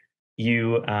 right?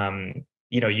 You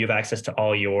have access to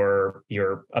all your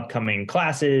upcoming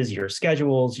classes, your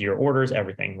schedules, your orders,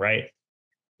 everything, right?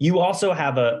 You also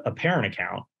have a parent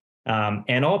account,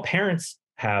 and all parents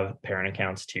have parent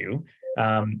accounts too.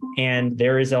 And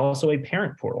there is also a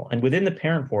parent portal, and within the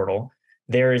parent portal,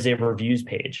 there is a reviews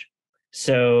page.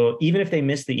 So even if they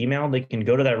miss the email, they can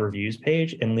go to that reviews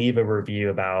page and leave a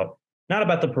review not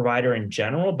about the provider in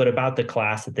general, but about the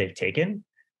class that they've taken.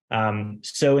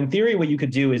 So in theory, what you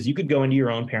could do is you could go into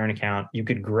your own parent account, you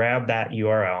could grab that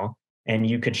URL and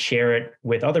you could share it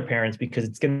with other parents because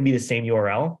it's going to be the same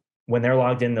URL. When they're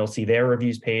logged in, they'll see their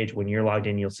reviews page. When you're logged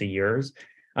in, you'll see yours.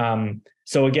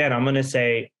 So again, I'm going to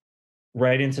say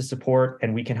write into support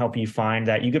and we can help you find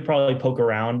that. You could probably poke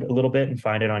around a little bit and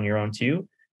find it on your own too.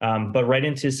 But write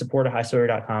into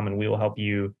support@hisawyer.com and we will help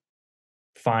you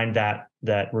find that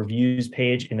reviews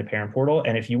page in the parent portal.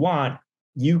 And if you want,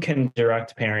 you can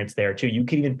direct parents there too. You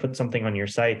can even put something on your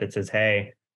site that says,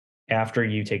 hey, after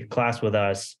you take a class with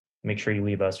us, make sure you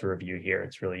leave us a review here.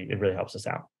 It really helps us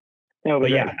out. But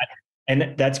yeah,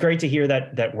 and that's great to hear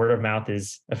that word of mouth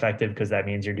is effective because that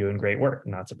means you're doing great work.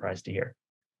 I'm not surprised to hear.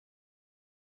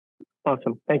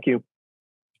 Awesome. Thank you.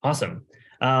 Awesome.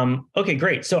 Okay,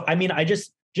 great. So,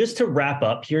 just to wrap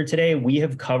up here today, we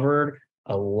have covered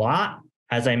a lot.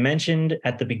 As I mentioned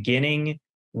at the beginning,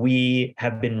 we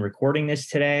have been recording this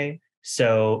today.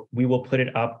 So we will put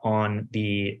it up on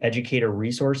the educator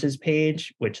resources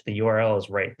page, which the URL is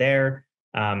right there.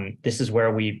 This is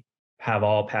where we have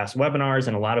all past webinars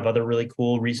and a lot of other really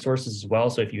cool resources as well.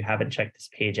 So if you haven't checked this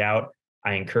page out,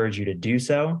 I encourage you to do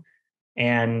so.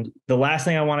 And the last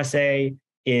thing I want to say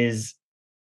is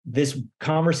this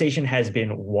conversation has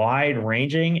been wide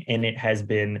ranging and it has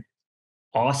been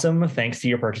awesome. Thanks to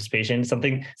your participation.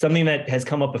 Something that has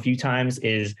come up a few times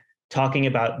is talking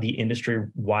about the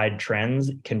industry-wide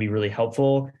trends can be really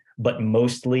helpful, but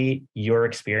mostly your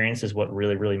experience is what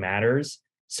really, really matters.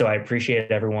 So I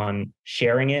appreciate everyone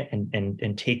sharing it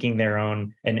and taking their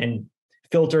own and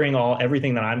filtering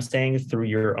everything that I'm saying through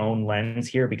your own lens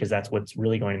here, because that's what's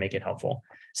really going to make it helpful.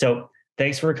 So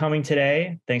thanks for coming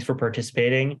today. Thanks for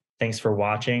participating. Thanks for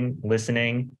watching,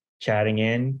 listening, chatting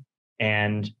in,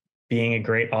 and being a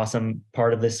great, awesome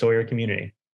part of this Sawyer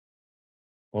community.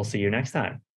 We'll see you next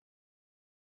time.